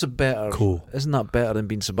 Well, that's Coe. Isn't that better than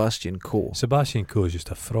being Sebastian Coe? Sebastian Coe is just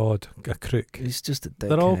a fraud, a crook. He's just a dickhead.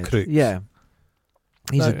 They're all crooks. Yeah.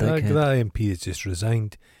 He's a dickhead. That MP has just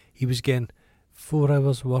resigned. He was getting 4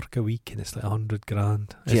 hours work a week and it's like 100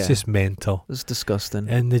 grand. It's just mental. It's disgusting.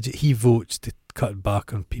 And he votes to cut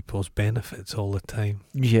back on people's benefits all the time.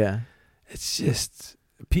 Yeah. It's just...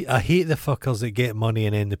 I hate the fuckers that get money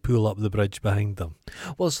and then they pull up the bridge behind them.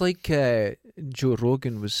 Well, it's like Joe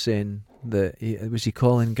Rogan was saying that he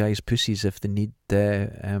calling guys pussies if they need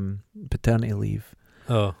paternity leave.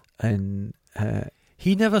 Oh. And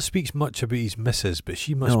he never speaks much about his missus, but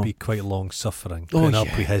she must be quite long-suffering. Putting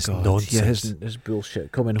up with his nonsense. Yeah, his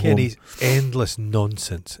bullshit coming home. His endless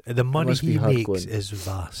nonsense. The money he makes is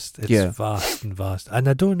vast. It's vast and vast. And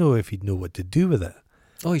I don't know if he'd know what to do with it.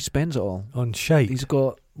 Oh, he spends it all. On shite. He's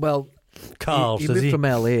got, cars. He moved from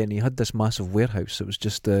LA and he had this massive warehouse. It was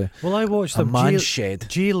just I watched a man shed.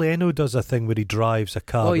 Jay Leno does a thing where he drives a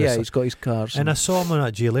car. Oh, yeah, he's got his cars. And I saw him on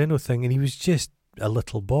that Jay Leno thing and he was just a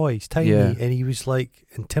little boy. He's tiny and he was like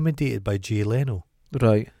intimidated by Jay Leno.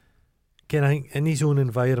 Right. Again, in his own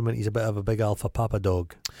environment, he's a bit of a big alpha papa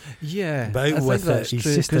dog. Yeah, but out with it,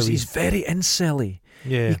 he's very incelly.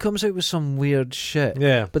 Yeah, he comes out with some weird shit.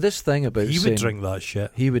 Yeah, but this thing about he would drink that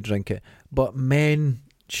shit. He would drink it, but men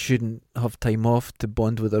shouldn't have time off to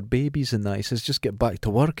bond with their babies and that. He says just get back to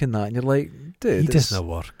work and that, and you're like, dude, he doesn't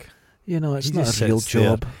work. It's not a real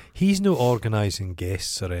job. He's not organising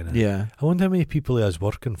guests or anything. Yeah. I wonder how many people he has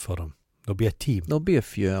working for him. There'll be a team. There'll be a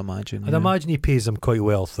few, I imagine. I'd imagine he pays them quite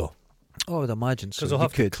well, though. Oh, I'd imagine so. Because he'll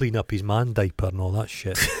have to clean up his man diaper and all that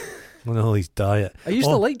shit. And all his diet. I used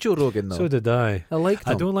to like Joe Rogan, though. So did I. I liked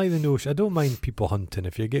him. I don't like the notion. I don't mind people hunting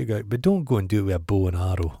if you get out, but don't go and do it with a bow and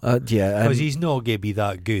arrow. Yeah. Because he's not going to be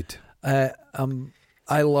that good.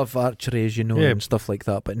 I love archery, as you know, and stuff like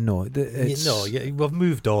that, but no. We've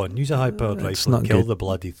moved on. Use a high-powered rifle and kill the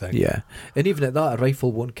bloody thing. Yeah. And even at that, a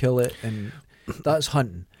rifle won't kill it, and that's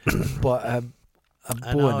hunting. But a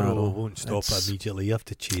bow and arrow won't stop it immediately. You have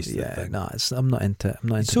to chase the thing. I'm not into it.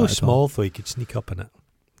 It's so small, though, you could sneak up in it.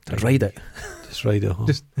 Ride it. Just ride it home.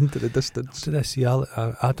 Just into the distance. Did I see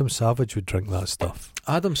Adam Savage would drink that stuff?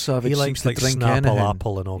 Adam Savage he likes seems to drink Snapple anything.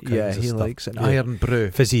 apple and all kinds of stuff. Yeah, he likes it. Iron Brew.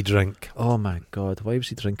 Fizzy drink. Oh my God, why was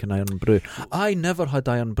he drinking Iron Brew? I never had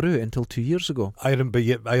Iron Brew until 2 years ago. Iron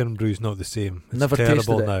Brew's not the same. It's never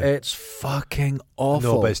terrible tasted it. Now. It's fucking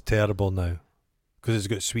awful. No, but it's terrible now. Because it's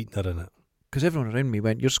got sweetener in it. Because everyone around me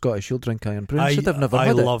went, "You're Scottish, you'll drink Iron Brew." I said, "I've never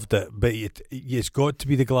had it." I loved it, but it's got to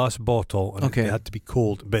be the glass bottle, and it had to be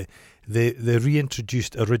cold. But they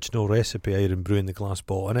reintroduced original recipe Iron Brew in the glass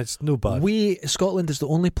bottle, and it's no bad. Scotland is the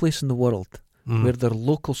only place in the world where their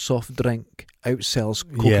local soft drink outsells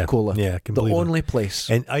Coca-Cola. Yeah, the only place.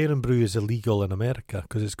 And Iron Brew is illegal in America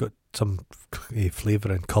because it's got some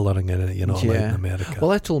flavour and colouring in it. You're not allowed in America.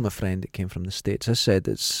 Well, I told my friend that came from the States. I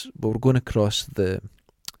said we're going to cross the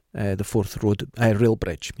Forth Road rail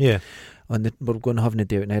bridge. Yeah, we're going to have a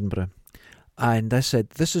day out in Edinburgh. And I said,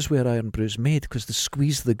 this is where Iron Brew's made, because they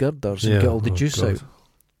squeeze the girders and get all the juice out.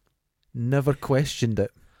 Never questioned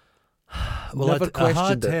it. Well, I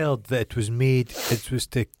had heard that it was made. It was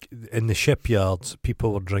in the shipyards.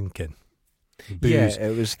 People were drinking booze. Yeah,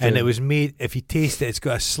 it was, and it was made. If you taste it, it's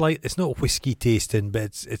got a slight. It's not whiskey tasting,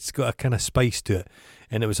 but it's got a kind of spice to it.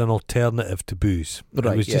 And it was an alternative to booze.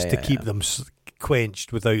 Right, it was just to keep them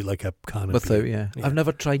quenched without like a can of beer. Yeah. I've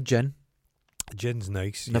never tried gin. Gin's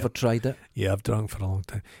nice. Never tried it. Yeah, I've drunk for a long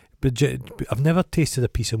time. But I've never tasted a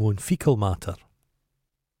piece of my own fecal matter.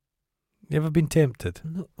 You ever been tempted?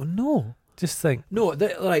 No. Just think. No,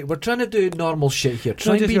 right, we're trying to do normal shit here.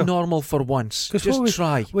 Try and be normal for once. Just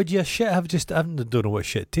try. Would your shit have I don't know what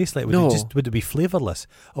shit tastes like. Would it be flavourless?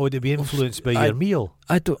 Or would it be influenced by your meal?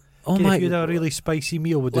 I don't... Oh my! If you had a really spicy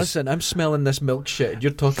meal, listen, I'm smelling this milk shit.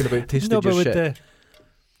 You're talking about tasting your shit.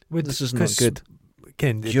 This is not good.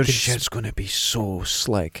 Again, your shit's going to be so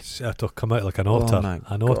slick. It'll come out like an otter.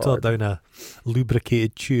 An otter down a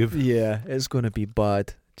lubricated tube. Yeah, it's going to be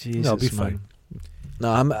bad. Jesus, it'll be fine.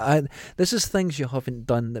 No, this is things you haven't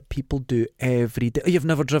done that people do every day. You've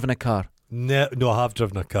never driven a car. No, I have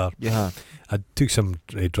driven a car. You have. I took some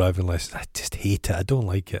driving lessons. I just hate it. I don't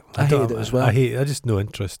like it. I hate it as well. I just no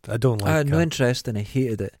interest. I don't like it. I had no interest and I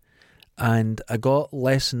hated it. And I got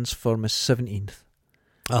lessons for my 17th.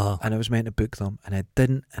 And I was meant to book them. And I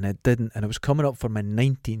didn't. And I was coming up for my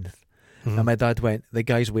 19th. And my dad went, "The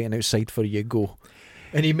guy's waiting outside for you, go."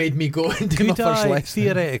 And he made me go and do my first lesson.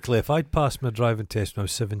 Theoretically, if I'd passed my driving test when I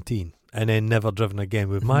was 17 and then never driven again,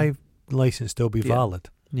 would my licence still be valid?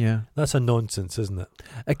 Yeah. That's a nonsense, isn't it?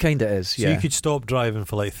 It kind of is, yeah. So you could stop driving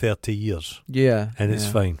for like 30 years. Yeah. And it's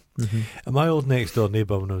fine. And my old next door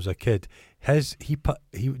neighbour when I was a kid, he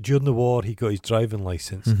during the war, he got his driving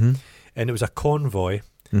licence. And it was a convoy,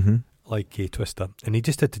 like a Twister. And he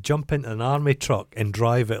just had to jump into an army truck and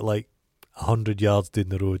drive it like 100 yards down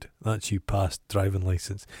the road. That's you passed driving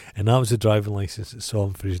licence. And that was the driving licence that saw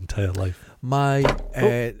him for his entire life. My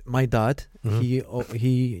dad,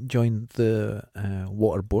 he joined the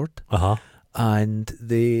water board, and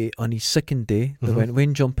they, on his second day, they went,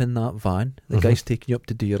 "When jump in that van, the guy's taking you up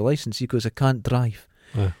to do your licence." He goes, "I can't drive."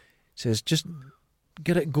 He says, "Just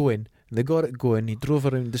get it going." And they got it going. He drove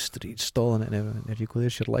around the street stalling it and everything. There you go,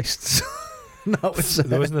 there's your licence.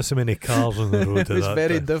 There wasn't so many cars on the road. It was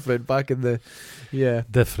very different back in the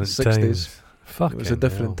different 60s. Times. It was a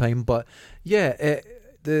different time, but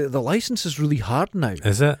the license is really hard now.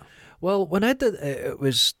 Is it? Well, when I did it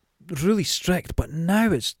was really strict, but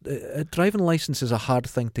now it's a driving license is a hard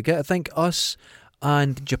thing to get. I think us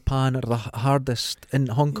and Japan are the hardest, in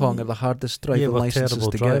Hong Kong are the hardest driving licenses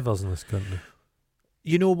to get. Terrible drivers in this country.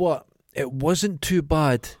 You know what? It wasn't too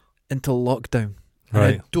bad until lockdown.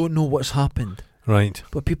 Right. I don't know what's happened. Right.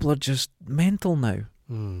 But people are just mental now.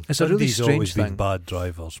 It's a really strange always thing. Been bad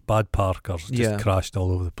drivers, bad parkers, just crashed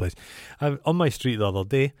all over the place. On my street the other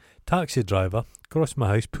day, taxi driver across my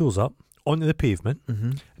house pulls up onto the pavement,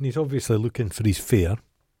 and he's obviously looking for his fare.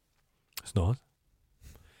 It's not.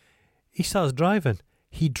 He starts driving.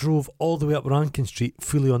 he drove all the way up Rankin Street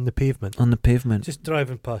fully on the pavement. On the pavement. Just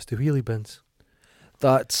driving past the wheelie bins.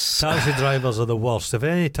 That's... Taxi drivers are the worst. If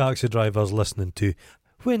any taxi drivers listening to,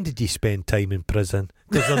 when did you spend time in prison?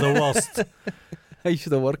 Because they're the worst. I used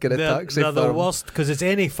to work in a taxi firm. They're the worst, because it's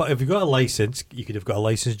any... if you've got a licence, you could have got a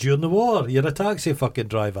licence during the war. You're a taxi fucking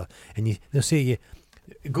driver. And they'll say to you,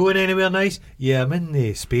 going anywhere nice? Yeah, I'm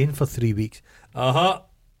in Spain for 3 weeks.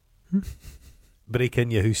 Break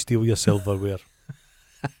into your house, steal your silverware.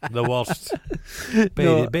 The worst.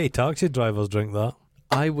 Bet taxi drivers drink that.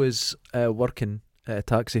 I was working at a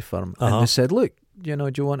taxi firm, and they said, look, do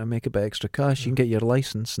you want to make a bit extra cash? You can get your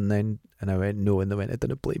licence. And I went, no, and they went, I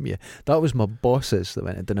didn't blame you. That was my bosses that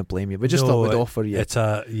went, I didn't blame you. We just thought we'd offer you. It's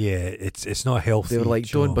not healthy. They were like,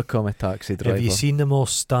 job. Don't become a taxi driver. Have you seen them all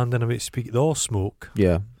standing about speaking? They all smoke.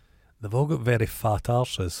 Yeah. They've all got very fat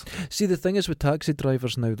arses. See, the thing is with taxi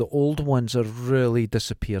drivers now, the old ones are really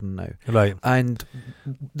disappearing now. Right. And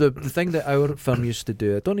the thing that our firm used to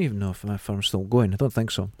do, I don't even know if my firm's still going. I don't think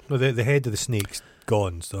so. Well, the head of the snake's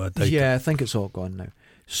gone, so I doubt it. I think it's all gone now.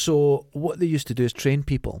 So what they used to do is train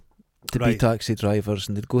people to be taxi drivers,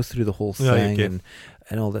 and they'd go through the whole thing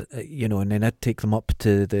and all that, and then I'd take them up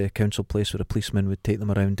to the council place where a policeman would take them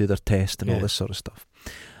around, do their test and all this sort of stuff.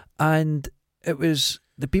 And it was...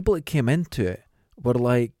 the people that came into it were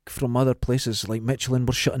like from other places, like Michelin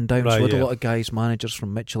were shutting down. So we had a lot of guys, managers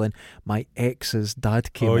from Michelin. My ex's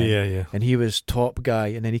dad came in, and he was top guy.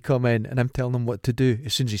 And then he come in, and I'm telling him what to do.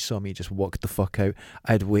 As soon as he saw me, he just walked the fuck out.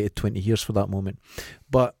 I'd waited 20 years for that moment.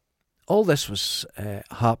 But all this was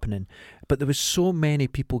happening. But there was so many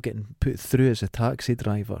people getting put through as a taxi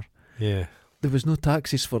driver. Yeah. There was no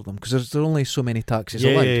taxis for them because there's only so many taxis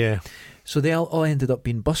allowed. So they all ended up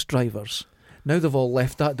being bus drivers. Now they've all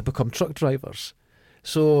left that to become truck drivers.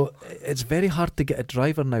 So it's very hard to get a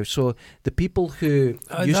driver now. So the people who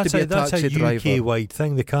used to be a taxi driver... That's a UK-wide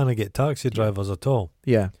thing. They can't get taxi drivers at all.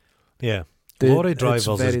 Yeah. Yeah. Lorry drivers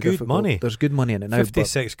is good money. There's good money in it now.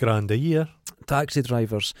 56 grand a year. Taxi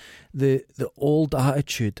drivers, the old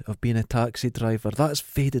attitude of being a taxi driver, that's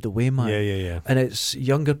faded away, man. Yeah. And it's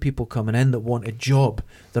younger people coming in that want a job.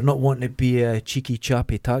 They're not wanting to be a cheeky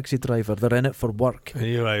chappy taxi driver. They're in it for work.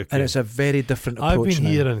 You're right, okay. And it's a very different approach. I've been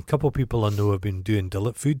hearing a couple of people I know have been doing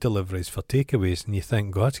food deliveries for takeaways, and you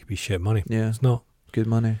think, God, that's going to be shit money. Yeah. It's not. Good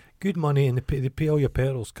money. Good money, and they pay all your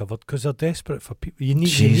petrol's covered because they're desperate for people. You need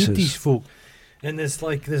these folk. And it's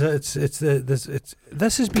like this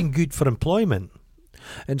has been good for employment.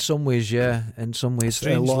 In some ways, yeah. In some ways,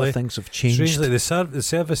 strangely, a lot of things have changed. Strangely, the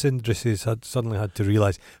service industries suddenly had to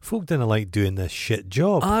realise folk didn't like doing this shit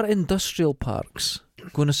job. Are industrial parks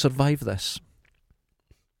going to survive this?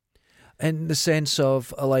 In the sense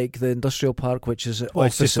of like the industrial park, which is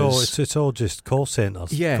offices. It's all just call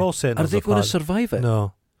centres. Yeah. Call centres. Are they going to survive it?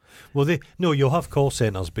 No. Well, you'll have call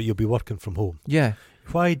centres, but you'll be working from home. Yeah.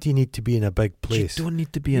 Why do you need to be in a big place? You don't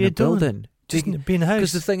need to be in a building. Just be in a house.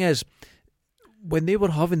 Because the thing is, when they were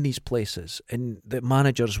having these places and the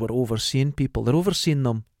managers were overseeing people, they're overseeing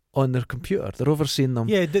them on their computer. They're overseeing them.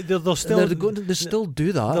 Yeah, they'll still. They still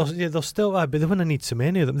do that. They'll still. But they wouldn't need so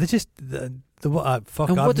many of them. They just. What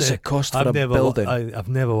does it cost for a building? I've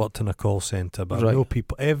never worked in a call centre, but I know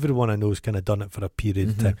people. Everyone I know has kind of done it for a period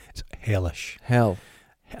of time. It's hellish. Hell.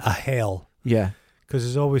 A hell. Yeah. Because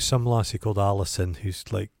there's always some lassie called Alison who's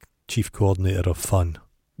like chief coordinator of fun.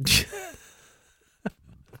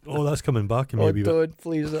 Oh, that's coming back. Don't,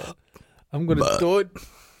 please. I'm going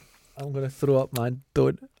to throw up, man.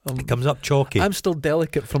 Don't. It comes up chalky. I'm still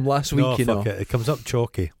delicate from last week, It comes up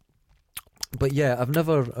chalky. But yeah, I've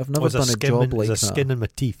never done a job like that. There's a skin in my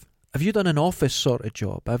teeth. Have you done an office sort of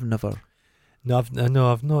job? I've never. No,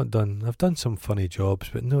 I've not done. I've done some funny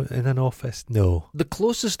jobs, but no, in an office, no. The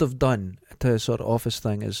closest I've done to a sort of office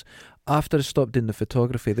thing is after I stopped doing the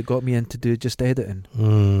photography, they got me in to do just editing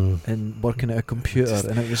and working at a computer,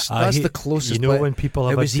 and that's the closest. You know, when people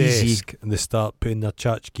have a desk easy. and they start putting their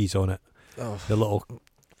tchotchkes on it, the little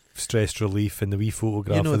stress relief and the wee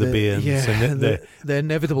photograph of the bairns, and the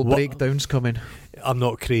inevitable breakdowns coming. I'm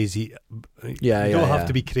not crazy. You don't have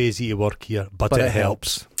to be crazy to work here, but it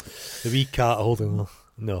helps. The wee cat holding.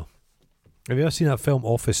 No. Have you ever seen that film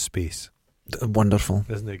Office Space? Wonderful.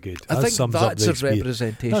 Isn't it good? I think that's a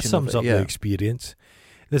representation. That sums up the experience.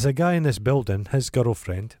 There's a guy in this building, his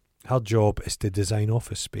girlfriend, her job is to design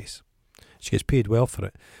office space. She gets paid well for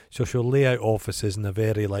it. So she'll lay out offices in a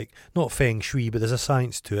very, not feng shui, but there's a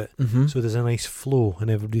science to it. Mm-hmm. So there's a nice flow and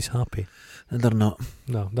everybody's happy. And they're not.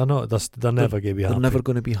 No, they're not. They're never going to be happy. They're never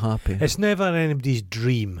going to be happy. It's never anybody's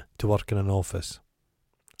dream to work in an office.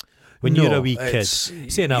 When you're a wee kid.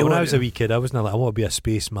 Saying that, when I was a wee kid, I wasn't like, I want to be a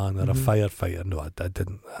spaceman or a firefighter. No, I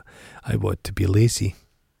didn't. I wanted to be lazy.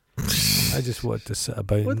 I just wanted to sit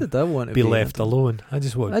about. What did I want to be left alone? I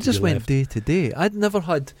just wanted. I just went left. day to day. I've never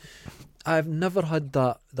had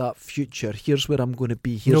that future. Here's where I'm going to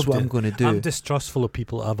be. Here's what I'm going to do. I'm distrustful of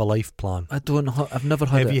people that have a life plan. I've never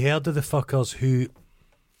had. Have you heard of the fuckers who?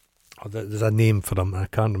 Oh, there's a name for them. I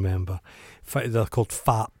can't remember. They're called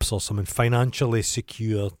FAPs or something. Financially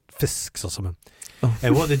secure fiscs or something. Oh.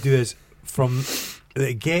 And what they do is, from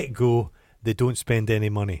the get-go, they don't spend any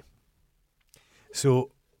money.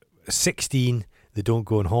 So, 16, they don't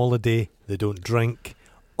go on holiday, they don't drink,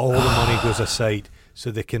 all the money goes aside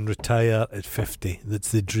so they can retire at 50.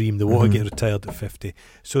 That's the dream. They want to get retired at 50.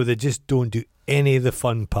 So they just don't do any of the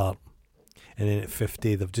fun part. And then at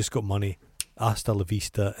 50, they've just got money, hasta la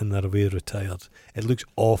vista, and they're away retired. It looks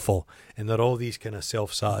awful. And they're all these kind of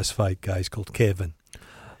self-satisfied guys called Kevin.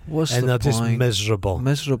 And they're just miserable.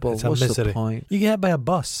 Miserable. It's What's misery. the point? You get hit by a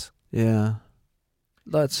bus. Yeah.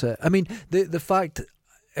 That's it. I mean, the fact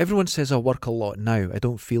everyone says I work a lot now, I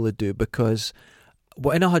don't feel I do, because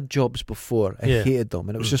when I had jobs before, I hated them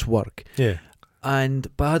and it was just work. Yeah. But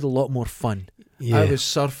I had a lot more fun. Yeah. I was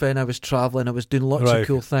surfing, I was travelling, I was doing lots of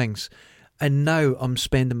cool things. And now I'm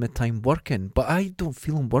spending my time working, but I don't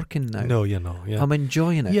feel I'm working now. No, you're not. Yeah. I'm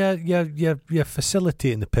enjoying it. Yeah, you're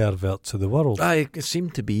facilitating the perverts of the world. I seem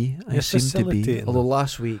to be. Although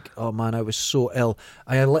last week, oh man, I was so ill.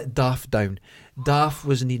 I let Daft down. Daft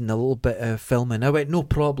was needing a little bit of filming. I went, no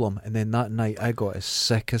problem. And then that night, I got as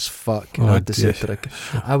sick as fuck. And I had to say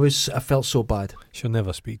I felt so bad. She'll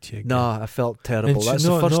never speak to you again. Nah, I felt terrible. That's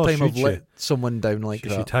the first time I've let someone down like that.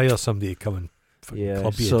 You should hire somebody to come and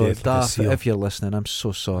club you so death. Daft, if you're listening, I'm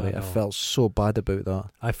so sorry. I felt so bad about that.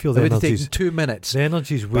 I feel the energy's... It would have taken 2 minutes. The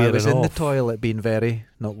energy's wearing off. I was in the toilet being very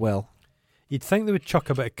not well. You'd think they would chuck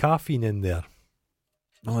a bit of caffeine in there.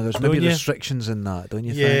 Oh, there's maybe restrictions in that, don't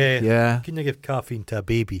you think? Yeah. Can you give caffeine to a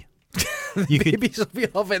baby? Babies will be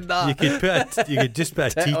having that. You could just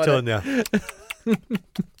put a teat on there.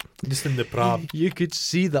 Just in the pram. You could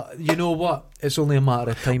see that. You know what? It's only a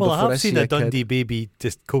matter of time before I see seen a Dundee baby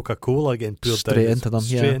just Coca-Cola getting poured straight into them.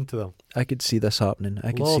 Straight into them. I could see this happening.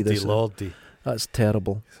 I could see this. Lordy. That's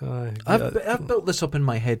terrible. I've built this up in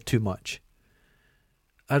my head too much.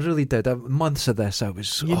 I really did. Months of this, I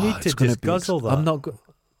was. You need to just guzzle that. I'm not.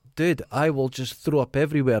 Dude, I will just throw up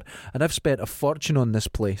everywhere, and I've spent a fortune on this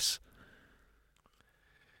place.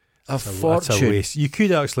 Fortune. That's a waste. You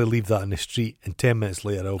could actually leave that in the street, and 10 minutes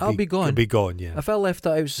later, I'll be gone. It'll be gone. Yeah. If I left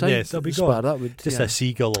that outside, yes, it'll be gone. That would just a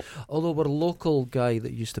seagull. Although our local guy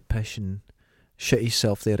that used to piss and shit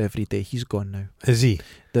himself there every day, he's gone now. Is he?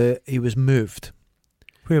 He was moved.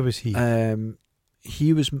 Where was he?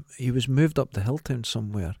 He was moved up the Hilltown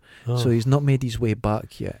somewhere, so he's not made his way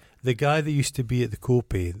back yet. The guy that used to be at the Cope,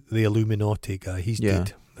 the Illuminati guy, he's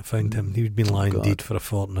dead. I found him. He'd been lying dead for a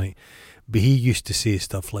fortnight. But he used to say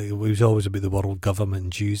stuff like, it was always about the world government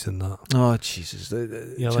and Jews and that. Oh, Jesus.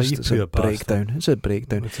 It's a breakdown. It's a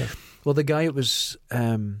breakdown. Well, the guy was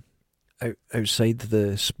outside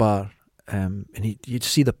the Spar, and you'd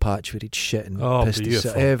see the patch where he'd shit and pissed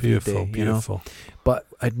every day. Beautiful. But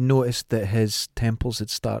I'd noticed that his temples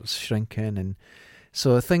had started shrinking, and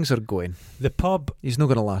so things are going. The pub, he's not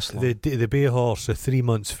going to last long. The Bay Horse, the 3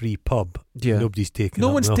 months free pub. Yeah, nobody's taking.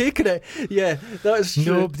 No one's taking it. Yeah, that's true.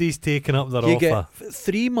 Nobody's taking up their offer. You get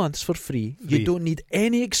 3 months for free. You don't need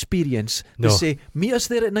any experience. They say, meet us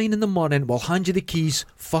there at 9 a.m. We'll hand you the keys.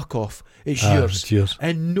 Fuck off. It's yours. It's yours.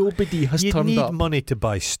 And nobody has turned up. You need money to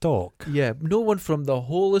buy stock. Yeah, no one from the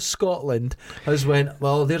whole of Scotland has went,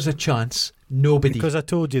 well, there's a chance. Nobody. Because I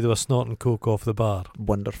told you they were snorting coke off the bar.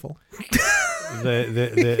 Wonderful.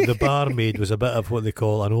 The barmaid was a bit of what they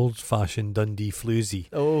call an old-fashioned Dundee floozy.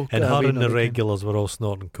 And her and the regulars were all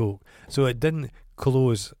snorting coke. So it didn't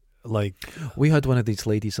close like... We had one of these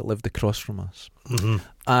ladies that lived across from us. Mm-hmm.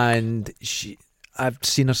 And I've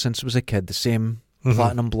seen her since I was a kid. The same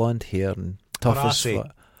platinum blonde hair and tough as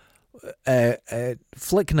fuck.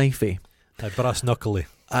 Flick knifey. Brass knuckly.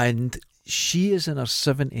 And she is in her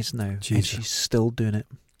 70s now. Jesus. And she's still doing it.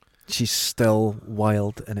 She's still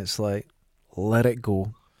wild. And it's like... let it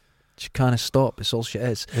go. She can't stop. It's all she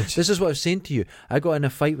is. This is what I was saying to you. I got in a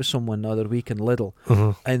fight with someone the other week in Lidl,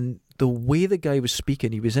 and the way the guy was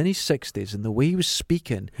speaking, he was in his 60s, and the way he was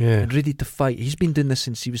speaking and ready to fight, he's been doing this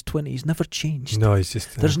since he was 20. He's never changed. No, he's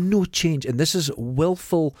just... There's no change, and this is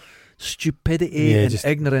willful stupidity and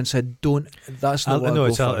ignorance. That's not what I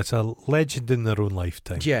go for. It's a legend in their own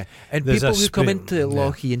lifetime. Yeah, and people who come into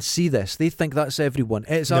Lochie and see this, they think that's everyone.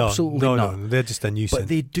 It's absolutely not. No, they're just a nuisance. But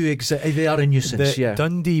they do exist. They are a nuisance. The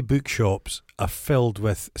Dundee bookshops are filled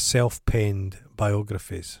with self-penned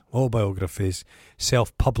biographies, autobiographies,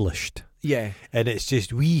 self-published. Yeah. And it's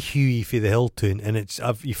just wee Huey for the Hill Tune, and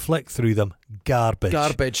you flick through them, garbage.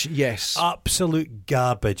 Garbage, yes. Absolute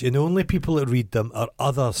garbage. And the only people that read them are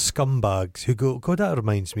other scumbags who go, God, that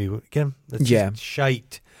reminds me, again, it's just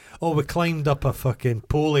shite. Oh, we climbed up a fucking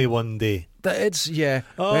pulley one day. When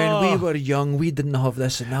we were young, we didn't have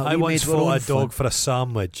this and that. I once fought a dog for a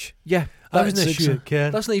sandwich. Yeah. I wasn't a shoot,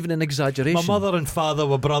 Ken. That's not even an exaggeration. My mother and father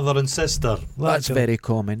were brother and sister. That's very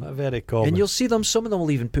common. Very common. And you'll see them, some of them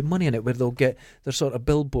will even put money in it, where they'll get their sort of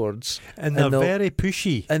billboards. And they're very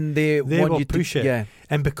pushy. And they want will you push to, it. Yeah.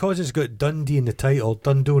 And because it's got Dundee in the title,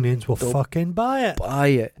 Dundonians will fucking buy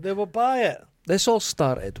it. They will buy it. This all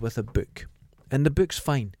started with a book. And the book's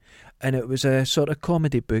fine. And it was a sort of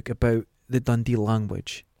comedy book about the Dundee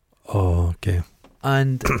language. Oh, okay.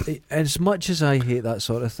 And as much as I hate that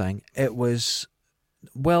sort of thing, it was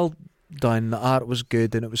well done. The art was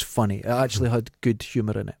good and it was funny. It actually had good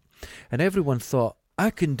humour in it. And everyone thought,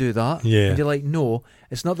 I can do that. Yeah. And you're like, no,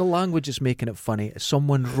 it's not the language that's making it funny.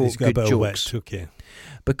 Someone wrote good jokes. Okay.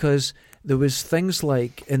 Because there was things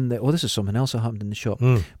like this is something else that happened in the shop.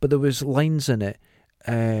 But there was lines in it.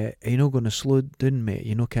 You're not going to slow down, mate.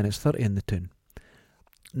 You know, Ken, it's 30 in the tune.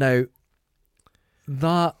 Now,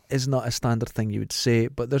 that is not a standard thing you would say,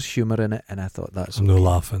 but there's humour in it, and I thought that's I'm not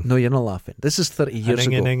laughing. No, you're not laughing. This is 30 years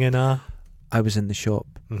ago. I was in the shop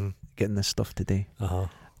getting this stuff today,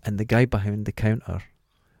 and the guy behind the counter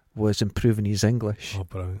was improving his English. Oh,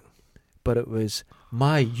 brilliant. But it was,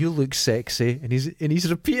 you look sexy, and he's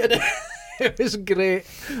repeating it. It was great.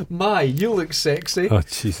 You look sexy. Oh,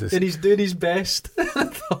 Jesus. And he's doing his best. I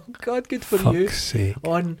thought, God, good for you. Fuck's sake.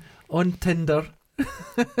 On Tinder.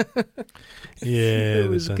 Yeah, it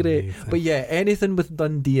was great. But yeah, anything with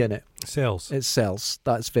Dundee in it sells. It sells.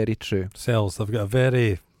 That's very true. Sells. They've got a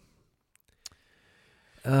very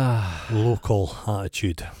local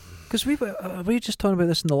attitude. Because we were just talking about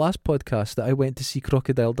this in the last podcast, that I went to see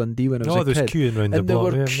Crocodile Dundee when I was a kid. There's queuing around the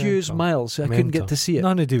block. And there were queues miles. I couldn't get to see it.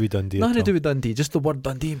 Nothing to do with Dundee. Nothing to do with Dundee. Just the word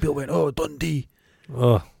Dundee, and people went, "Oh, Dundee."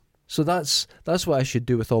 Oh. So that's what I should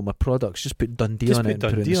do with all my products. Just put Dundee on it and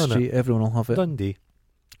put it in the street. Everyone will have it. Dundee.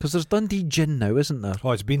 Because there's Dundee gin now, isn't there?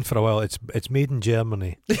 Oh, it's been for a while. It's made in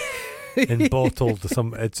Germany. And bottled.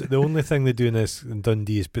 It's the only thing they do in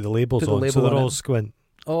Dundee is put the labels on, so they're all squint.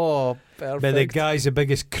 Oh, perfect. But the guy's the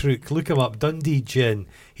biggest crook. Look him up. Dundee Gin.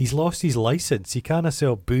 He's lost his licence. He can't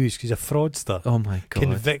sell booze because he's a fraudster. Oh my God.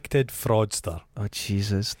 Convicted fraudster. Oh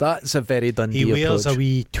Jesus. That's a very Dundee approach. He wears a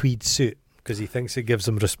wee tweed suit because he thinks it gives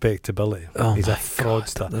him respectability. Oh, he's a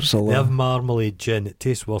fraudster. They have marmalade gin. It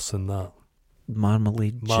tastes worse than that.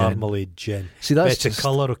 Marmalade gin. See, that's just the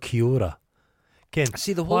colour of Kiora. Ken,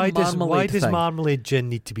 see, the whole why marmalade does marmalade gin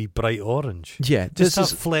need to be bright orange? Yeah, just have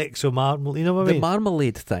flecks of marmalade. You know what I mean? The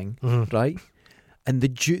marmalade thing, right? And the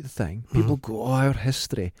jute thing. People go, "Oh, our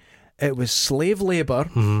history. It was slave labour.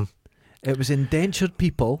 It was indentured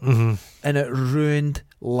people, and it ruined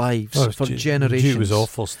lives for generations. Jute was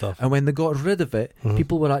awful stuff. And when they got rid of it,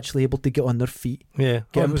 people were actually able to get on their feet, get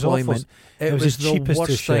employment. It was the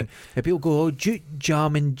worst thing. And people go, "Oh, jute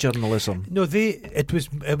jamming journalism." No, it was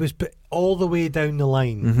all the way down the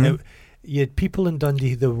line. You had people in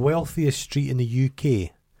Dundee, the wealthiest street in the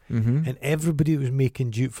UK. And everybody that was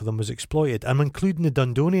making jute for them was exploited. I'm including the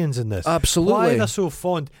Dundonians in this. Absolutely. Why they're so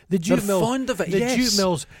fond? The jute mills, fond of it. The jute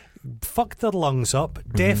mills fucked their lungs up,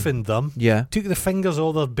 deafened them, took the fingers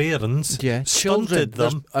all their bearings, stunted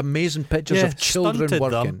them. Amazing pictures of children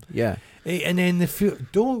working. And then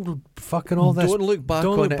don't fucking all this. Don't look back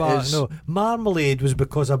on it. No, marmalade was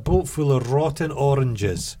because a boat full of rotten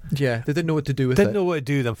oranges. Yeah, they didn't know what to do with it. Didn't know what to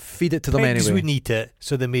do with them. Feed it to them anyway. Pigs would eat it,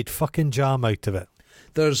 so they made fucking jam out of it.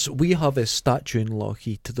 We have a statue in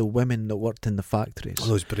Lochee to the women that worked in the factories.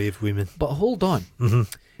 Those brave women. But hold on.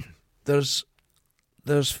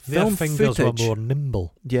 There's film Their fingers footage. were more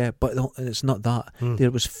nimble. Yeah, but it's not that.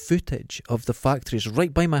 There was footage of the factories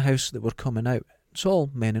right by my house that were coming out. It's all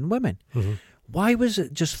men and women. Why was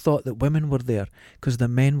it just thought that women were there? Because the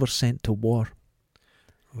men were sent to war.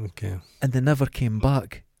 Okay. And they never came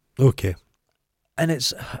back. Okay. And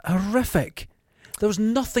it's horrific. There was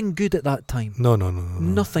nothing good at that time. No.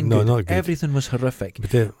 Nothing good. Not good. Everything was horrific.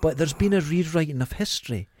 But there's been a rewriting of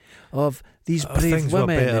history of these brave women. Things were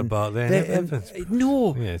better back then.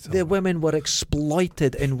 The women were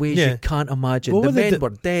exploited in ways you can't imagine. The men were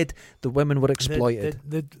dead. The women were exploited.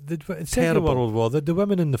 The Second World War, the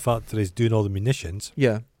women in the factories doing all the munitions.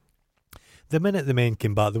 Yeah. The minute the men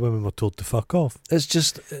came back, the women were told to fuck off. It's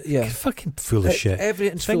just, fucking full of shit.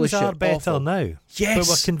 Everything's full of shit. Things are better awful. now. Yes. But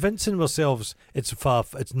we're convincing ourselves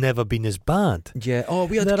it's never been as bad. Yeah. Oh,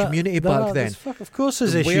 we had community back then. Of course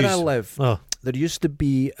there's issues. Where I live, There used to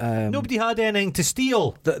be... nobody had anything to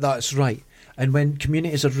steal. That's right. And when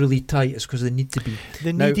communities are really tight, it's because they need to be.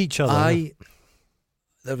 They need each other.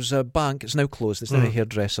 There was a bank, it's now closed, it's now a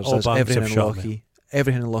hairdresser's. All banks have shut.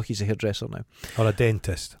 Everything in Lochie's a hairdresser now. Or a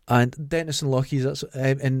dentist. And dentists and Lochie's, that's,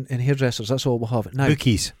 and hairdressers, that's all we'll have. Now,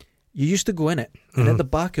 bookies. You used to go in it, and at the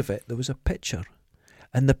back of it, there was a picture.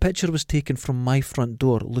 And the picture was taken from my front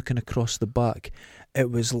door, looking across the back.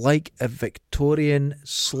 It was like a Victorian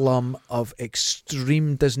slum of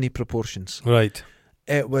extreme Disney proportions. Right.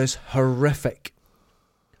 It was horrific.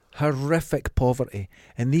 Horrific poverty.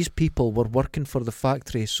 And these people were working for the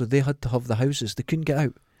factory, so they had to have the houses. They couldn't get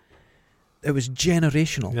out. It was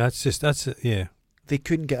generational. Yeah. They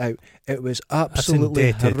couldn't get out. It was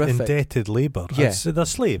absolutely horrific. Indebted labour. Yeah. They're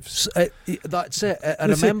slaves. That's it. I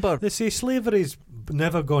remember... They say slavery's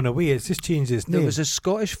never gone away. It's just changed its name. There was a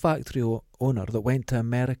Scottish factory owner that went to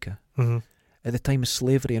America at the time of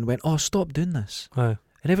slavery and went, stop doing this. Aye.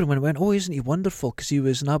 And everyone went, isn't he wonderful? Because he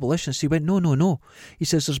was an abolitionist. He went, no. He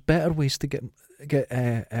says there's better ways to get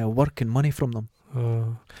work and money from them.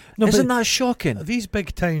 Isn't that shocking? These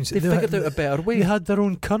big towns, they figured out a better way. They had their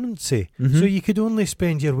own currency, so you could only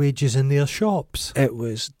spend your wages in their shops. It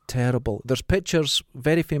was terrible. There's pictures,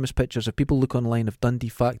 very famous pictures, if people look online, of Dundee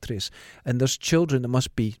factories, and there's children that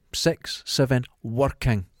must be 6, 7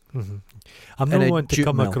 working. I'm not one to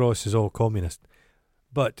come across as all communist,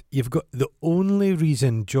 but you've got the only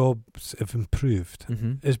reason jobs have improved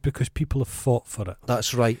is because people have fought for it.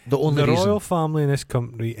 That's right. The only reason. The royal family in this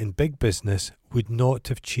country in big business would not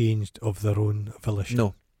have changed of their own volition.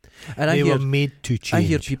 No. And they were made to change. I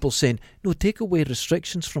hear people saying, no, take away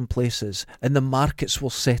restrictions from places and the markets will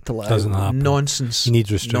settle it Doesn't out. happen. Nonsense. You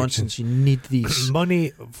need restrictions. Nonsense. You need these.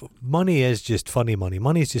 Money is just funny money.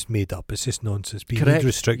 Money is just made up. It's just nonsense. But you Correct. need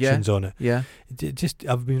restrictions on it. Yeah.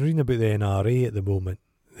 I've been reading about the NRA at the moment.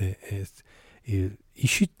 You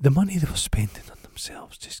should, the money they were spending on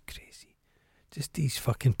themselves, just crazy. Just these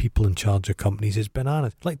fucking people in charge of companies is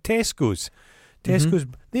bananas. Like Tesco's,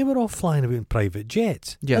 they were all flying about in private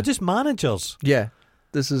jets. Yeah. They're just managers. Yeah.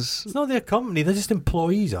 It's not their company, they're just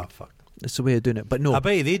employees. Fuck. It's the way of doing it. But no, I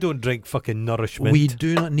bet they don't drink fucking nourishment. We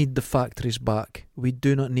do not need the factories back. We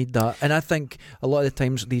do not need that. And I think a lot of the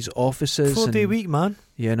times these offices 4-day week, man.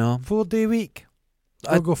 4-day week.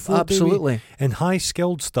 I'll go 4-day week. And high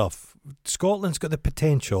skilled stuff. Scotland's got the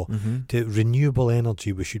potential to renewable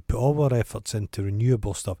energy. We should put all our efforts into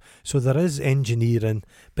renewable stuff. So there is engineering,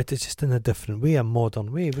 but it's just in a different way, a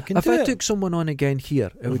modern way. We can if I took someone on again here,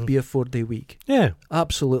 it would be a 4-day week. Yeah.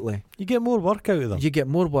 Absolutely. You get more work out of them. You get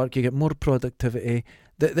more work, you get more productivity.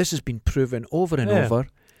 This has been proven over and over.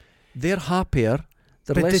 They're happier.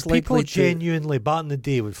 They're less likely people genuinely, back in the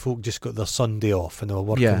day when folk just got their Sunday off and they were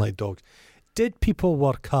working like dogs, did people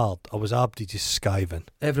work hard, or was everybody just skiving?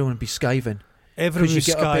 Everyone would be skiving. Everybody was skiving.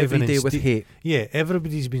 Get up every day with hate. Yeah,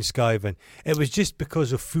 everybody's been skiving. It was just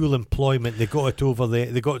because of full employment they got it over there.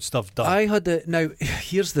 They got stuff done. Now,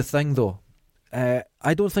 here's the thing though.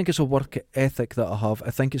 I don't think it's a work ethic that I have.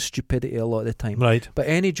 I think it's stupidity a lot of the time. Right. But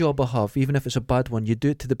any job I have, even if it's a bad one, you do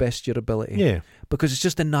it to the best of your ability. Yeah. Because it's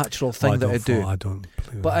just a natural thing that I do. I don't.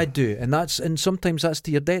 But I do, and sometimes that's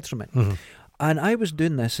to your detriment. And I was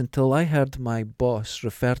doing this until I heard my boss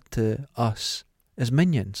refer to us as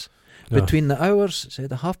minions. Between the hours, say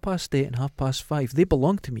the 8:30 and 5:30, they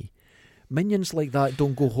belong to me. Minions like that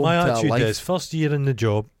don't go home to a life. My attitude is, first year in the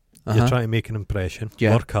job, you're trying to make an impression,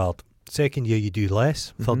 work hard. Second year, you do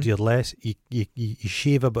less. Third year, less. You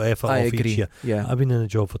shave a bit of effort off each year. Yeah. I've been in a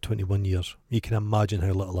job for 21 years. You can imagine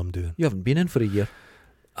how little I'm doing. You haven't been in for a year.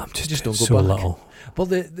 I'm just don't go so back. Little.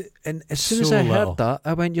 Well, and as soon as I heard that,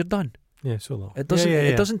 I went, "You're done." Yeah, so little. It doesn't.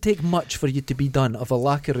 It doesn't take much for you to be done of a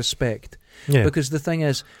lack of respect. Yeah. Because the thing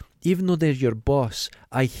is, even though they're your boss,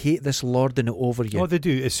 I hate this lording it over you. Oh, they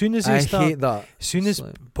do. As soon as they I hate that. As soon as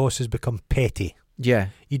bosses become petty,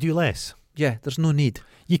 you do less. Yeah, there's no need.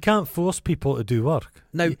 You can't force people to do work.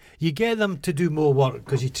 Now you get them to do more work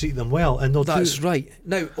because you treat them well, and they'll. That's right.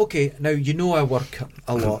 Now, I work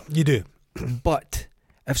a lot. You do, but.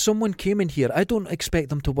 If someone came in here, I don't expect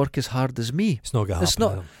them to work as hard as me. It's not going to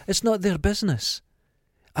happen. It's not their business.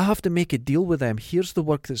 I have to make a deal with them. Here's the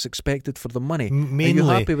work that's expected for the money. Mainly, are you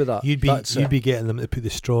happy with that? You'd be getting them to put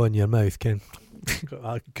the straw in your mouth, Ken.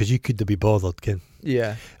 Because you couldn't be bothered, Ken.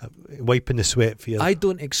 Yeah. Wiping the sweat for you. I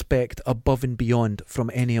don't expect above and beyond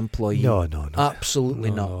from any employee. No.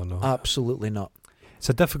 Absolutely not. No. Absolutely not. It's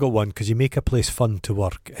a difficult one because you make a place fun to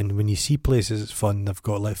work, and when you see places it's fun, they've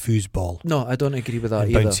got like foosball. No, I don't agree with that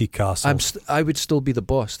and either. Bouncy castles. I would still be the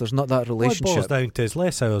boss. There's not that relationship. What it boils down to is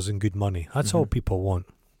less hours and good money. That's all people want.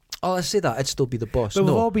 Oh, I say that, I'd still be the boss. But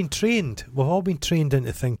no. we've all been trained. We've all been trained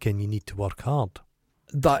into thinking you need to work hard.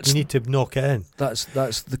 You need to knock it in. That's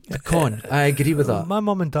the con. I agree with that. My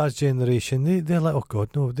mum and dad's generation, they're like, oh God,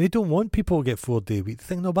 no, they don't want people to get 4 day week. They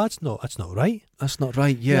think, no, that's not right. That's not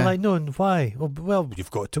right. Yeah. You're like, no, why? Well,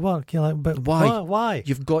 you've got to work. You're like, but why?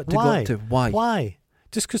 You've got to. Why?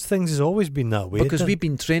 Just because things has always been that way. Because we've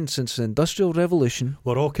been trained since the Industrial Revolution.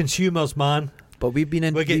 We're all consumers, man. But we've been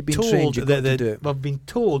trained. We've been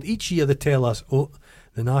told each year they tell us,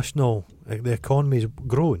 the economy's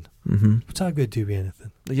grown. Mm-hmm. What's that got to do with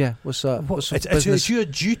anything? Yeah, what's that? It's your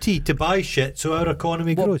duty to buy shit so our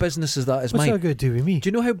economy grows. What business is that? What's that got to do with me? Do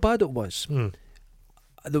you know how bad it was?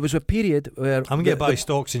 There was a period where I'm going to buy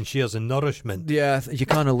stocks and shares in Nourishment. Yeah, you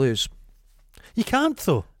can't lose. You can't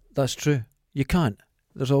though. That's true. You can't.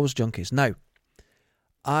 There's always junkies. Now,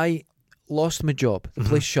 I lost my job. The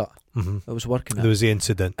place shut. I was working at. There was the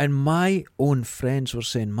incident. And my own friends were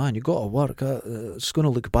saying, man, you got to work. It's going to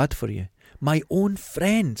look bad for you. My own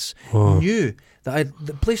friends knew that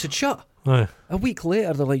the place had shut. A week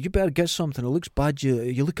later, they're like, you better get something. It looks bad.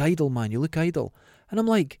 You look idle, man. You look idle. And I'm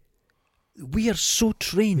like, we are so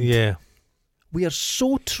trained. Yeah. We are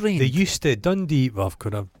so trained. They used to, Dundee, well,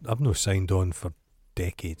 I've not signed on for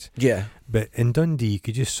decades. Yeah. But in Dundee, you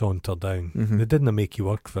could just saunter down. Mm-hmm. They didn't make you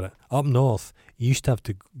work for it. Up north, you used to have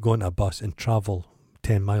to go on a bus and travel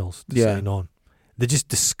 10 miles to sign on. They just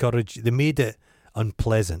discouraged, they made it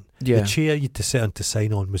unpleasant. Yeah. The chair you had to sit on to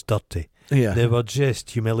sign on was dirty. Yeah. They were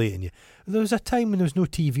just humiliating you. There was a time when there was no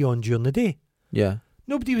TV on during the day. Yeah.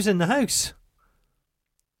 Nobody was in the house.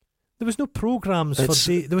 There was no programmes for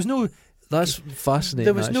day. There was no. That's fascinating.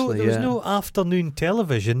 There was no afternoon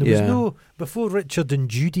television. There was no, before Richard and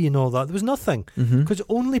Judy and all that. There was nothing because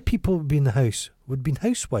only people would be in the house would have been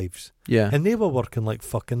housewives. Yeah, and they were working like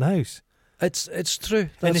fucking the house. It's true.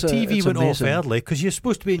 And the TV went off early because you're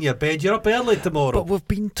supposed to be in your bed. You're up early tomorrow. But we've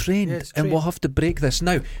been trained, and we'll have to break this.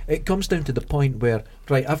 Now, it comes down to the point where,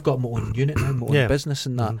 right, I've got my own unit now, my own business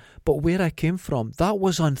and that. But where I came from, that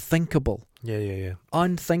was unthinkable. Yeah.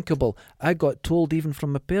 Unthinkable. I got told even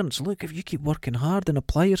from my parents, look, if you keep working hard and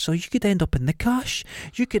apply yourself, you could end up in the cash.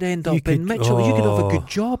 You could end up in Mitchell. You could have a good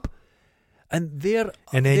job. And their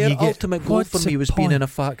ultimate goal for me was being in a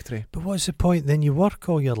factory. But what's the point? Then you work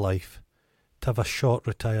all your life to have a short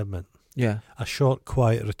retirement. Yeah. A short,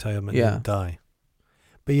 quiet retirement and die.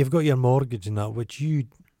 But you've got your mortgage and that, which you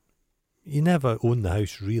never own the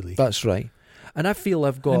house, really. That's right. And I feel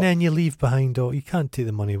I've got... And then you leave behind all... You can't take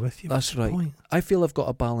the money with you. That's right. Point? I feel I've got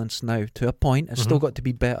a balance now, to a point. It's still got to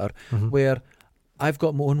be better, where I've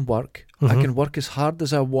got my own work. I can work as hard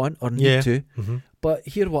as I want or need to. But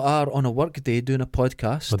here we are on a work day doing a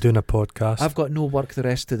podcast. We're doing a podcast. I've got no work the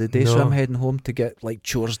rest of the day, so I'm heading home to get like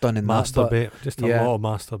chores done and masturbate. Just a lot of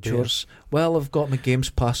masturbate. Chores. Well, I've got my Games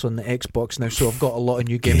Pass on the Xbox now, so I've got a lot of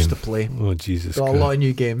new games to play. Oh, Jesus Got Christ. a lot of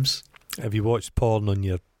new games. Have you watched porn on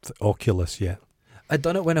your Oculus yet? I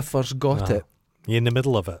done it when I first got it. You're in the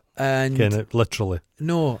middle of it. And kind of, literally.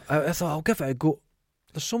 No, I thought I'll give it a go.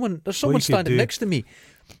 There's someone standing next to me.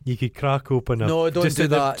 You could crack open a... No, don't do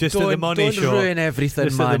that. Just at the money shot. Don't ruin everything,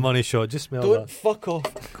 just man. Just at the money shot. Just smell don't that. Fuck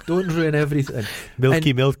off. Don't ruin everything.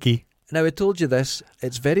 Milky. Now, I told you this.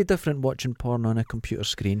 It's very different watching porn on a computer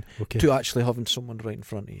screen to actually having someone right in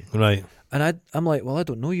front of you. Right. And I'm like, well, I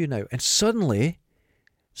don't know you now. And suddenly,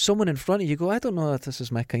 someone in front of you go, I don't know if this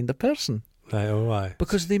is my kind of person. Right, all right.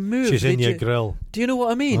 Because they move. She's in your grill. Do you know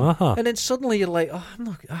what I mean? Uh-huh. And then suddenly you're like, oh, I'm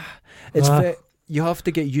not... you have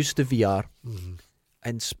to get used to VR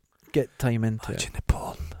and get time into watching the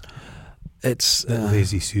porn. It's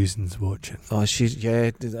Lazy Susan's watching. Oh, she's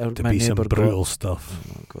to be some brutal stuff.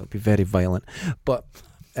 Oh my God, it'd be very violent. But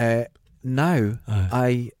now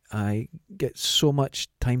I get so much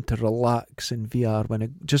time to relax in VR when I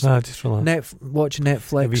just relax. Watch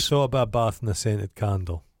Netflix. Have you thought about a bath in a scented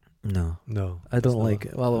candle? No, I don't like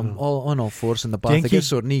it. Well, I'm on all fours in the bath. I get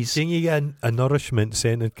sore knees. Can you get a Nourishment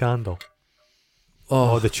scented candle?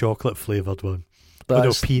 Oh, the chocolate flavoured one.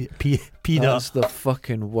 That's peanut. That's the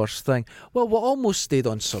fucking worst thing. Well, we almost stayed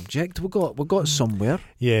on subject. We got somewhere.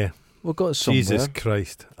 Yeah. We got somewhere. Jesus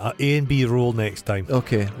Christ. A and B roll next time.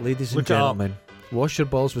 Okay, ladies and gentlemen, wash your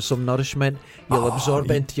balls with some Nourishment. You'll absorb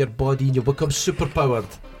it into your body and you'll become superpowered.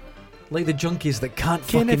 Like the junkies that can't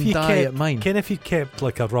fucking die at mine. Ken, if you kept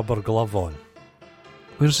like a rubber glove on.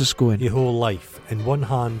 Where's this going? Your whole life. And one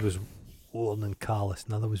hand was worn and callous,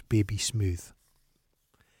 and the other was baby smooth.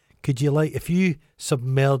 Could you if you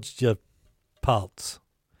submerged your parts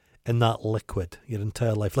in that liquid your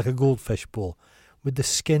entire life, like a goldfish bowl, would the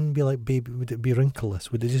skin be like baby? Would it be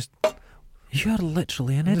wrinkleless? Would it just... You're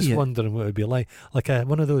literally an I'm idiot. just wondering what it would be like. Like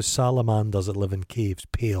one of those salamanders that live in caves,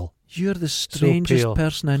 pale. You're the strangest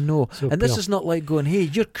person I know. So and this is not like going, hey,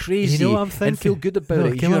 you're crazy, you know what I'm thinking? And feel good about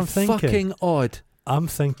it. You're fucking odd. I'm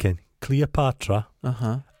thinking Cleopatra,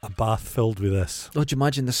 a bath filled with this. Oh, do you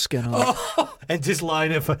imagine the skin on it? And just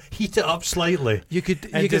line it heat it up slightly. You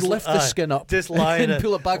could lift the skin up, just line and it,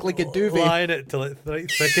 pull it back like a duvet. Line it till it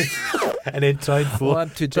thickens, and then try and force. I'm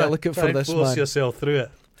too delicate for this, force man. yourself through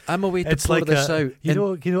it. I'm a way to pour this out.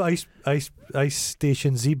 You know, ice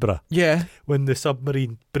station zebra. Yeah. When the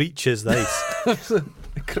submarine breaches the ice.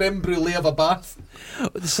 The creme brulee of a bath.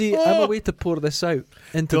 See, I'm a way to pour this out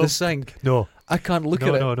into the sink. No, I can't look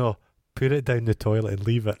at it. No. Put it down the toilet and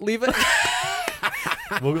leave it. Leave it.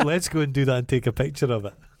 Well, let's go and do that and take a picture of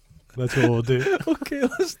it. That's what we'll do. Okay,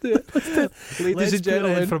 let's do it. Ladies and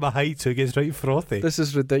gentlemen, put it in from a height so it gets right frothy. This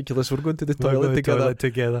is ridiculous. We're going to the toilet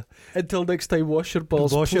together. Until next time, wash your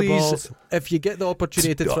balls. Please, if you get the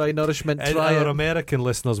opportunity to try nourishment, try our it. American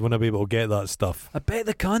listeners won't be able to get that stuff. I bet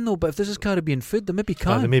they can though, but if this is Caribbean food, they maybe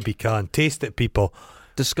can. They maybe can. Taste it, people.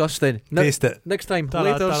 Disgusting. Taste it. Next time.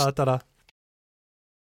 Ta-ra, Later. ta-ra, ta-ra.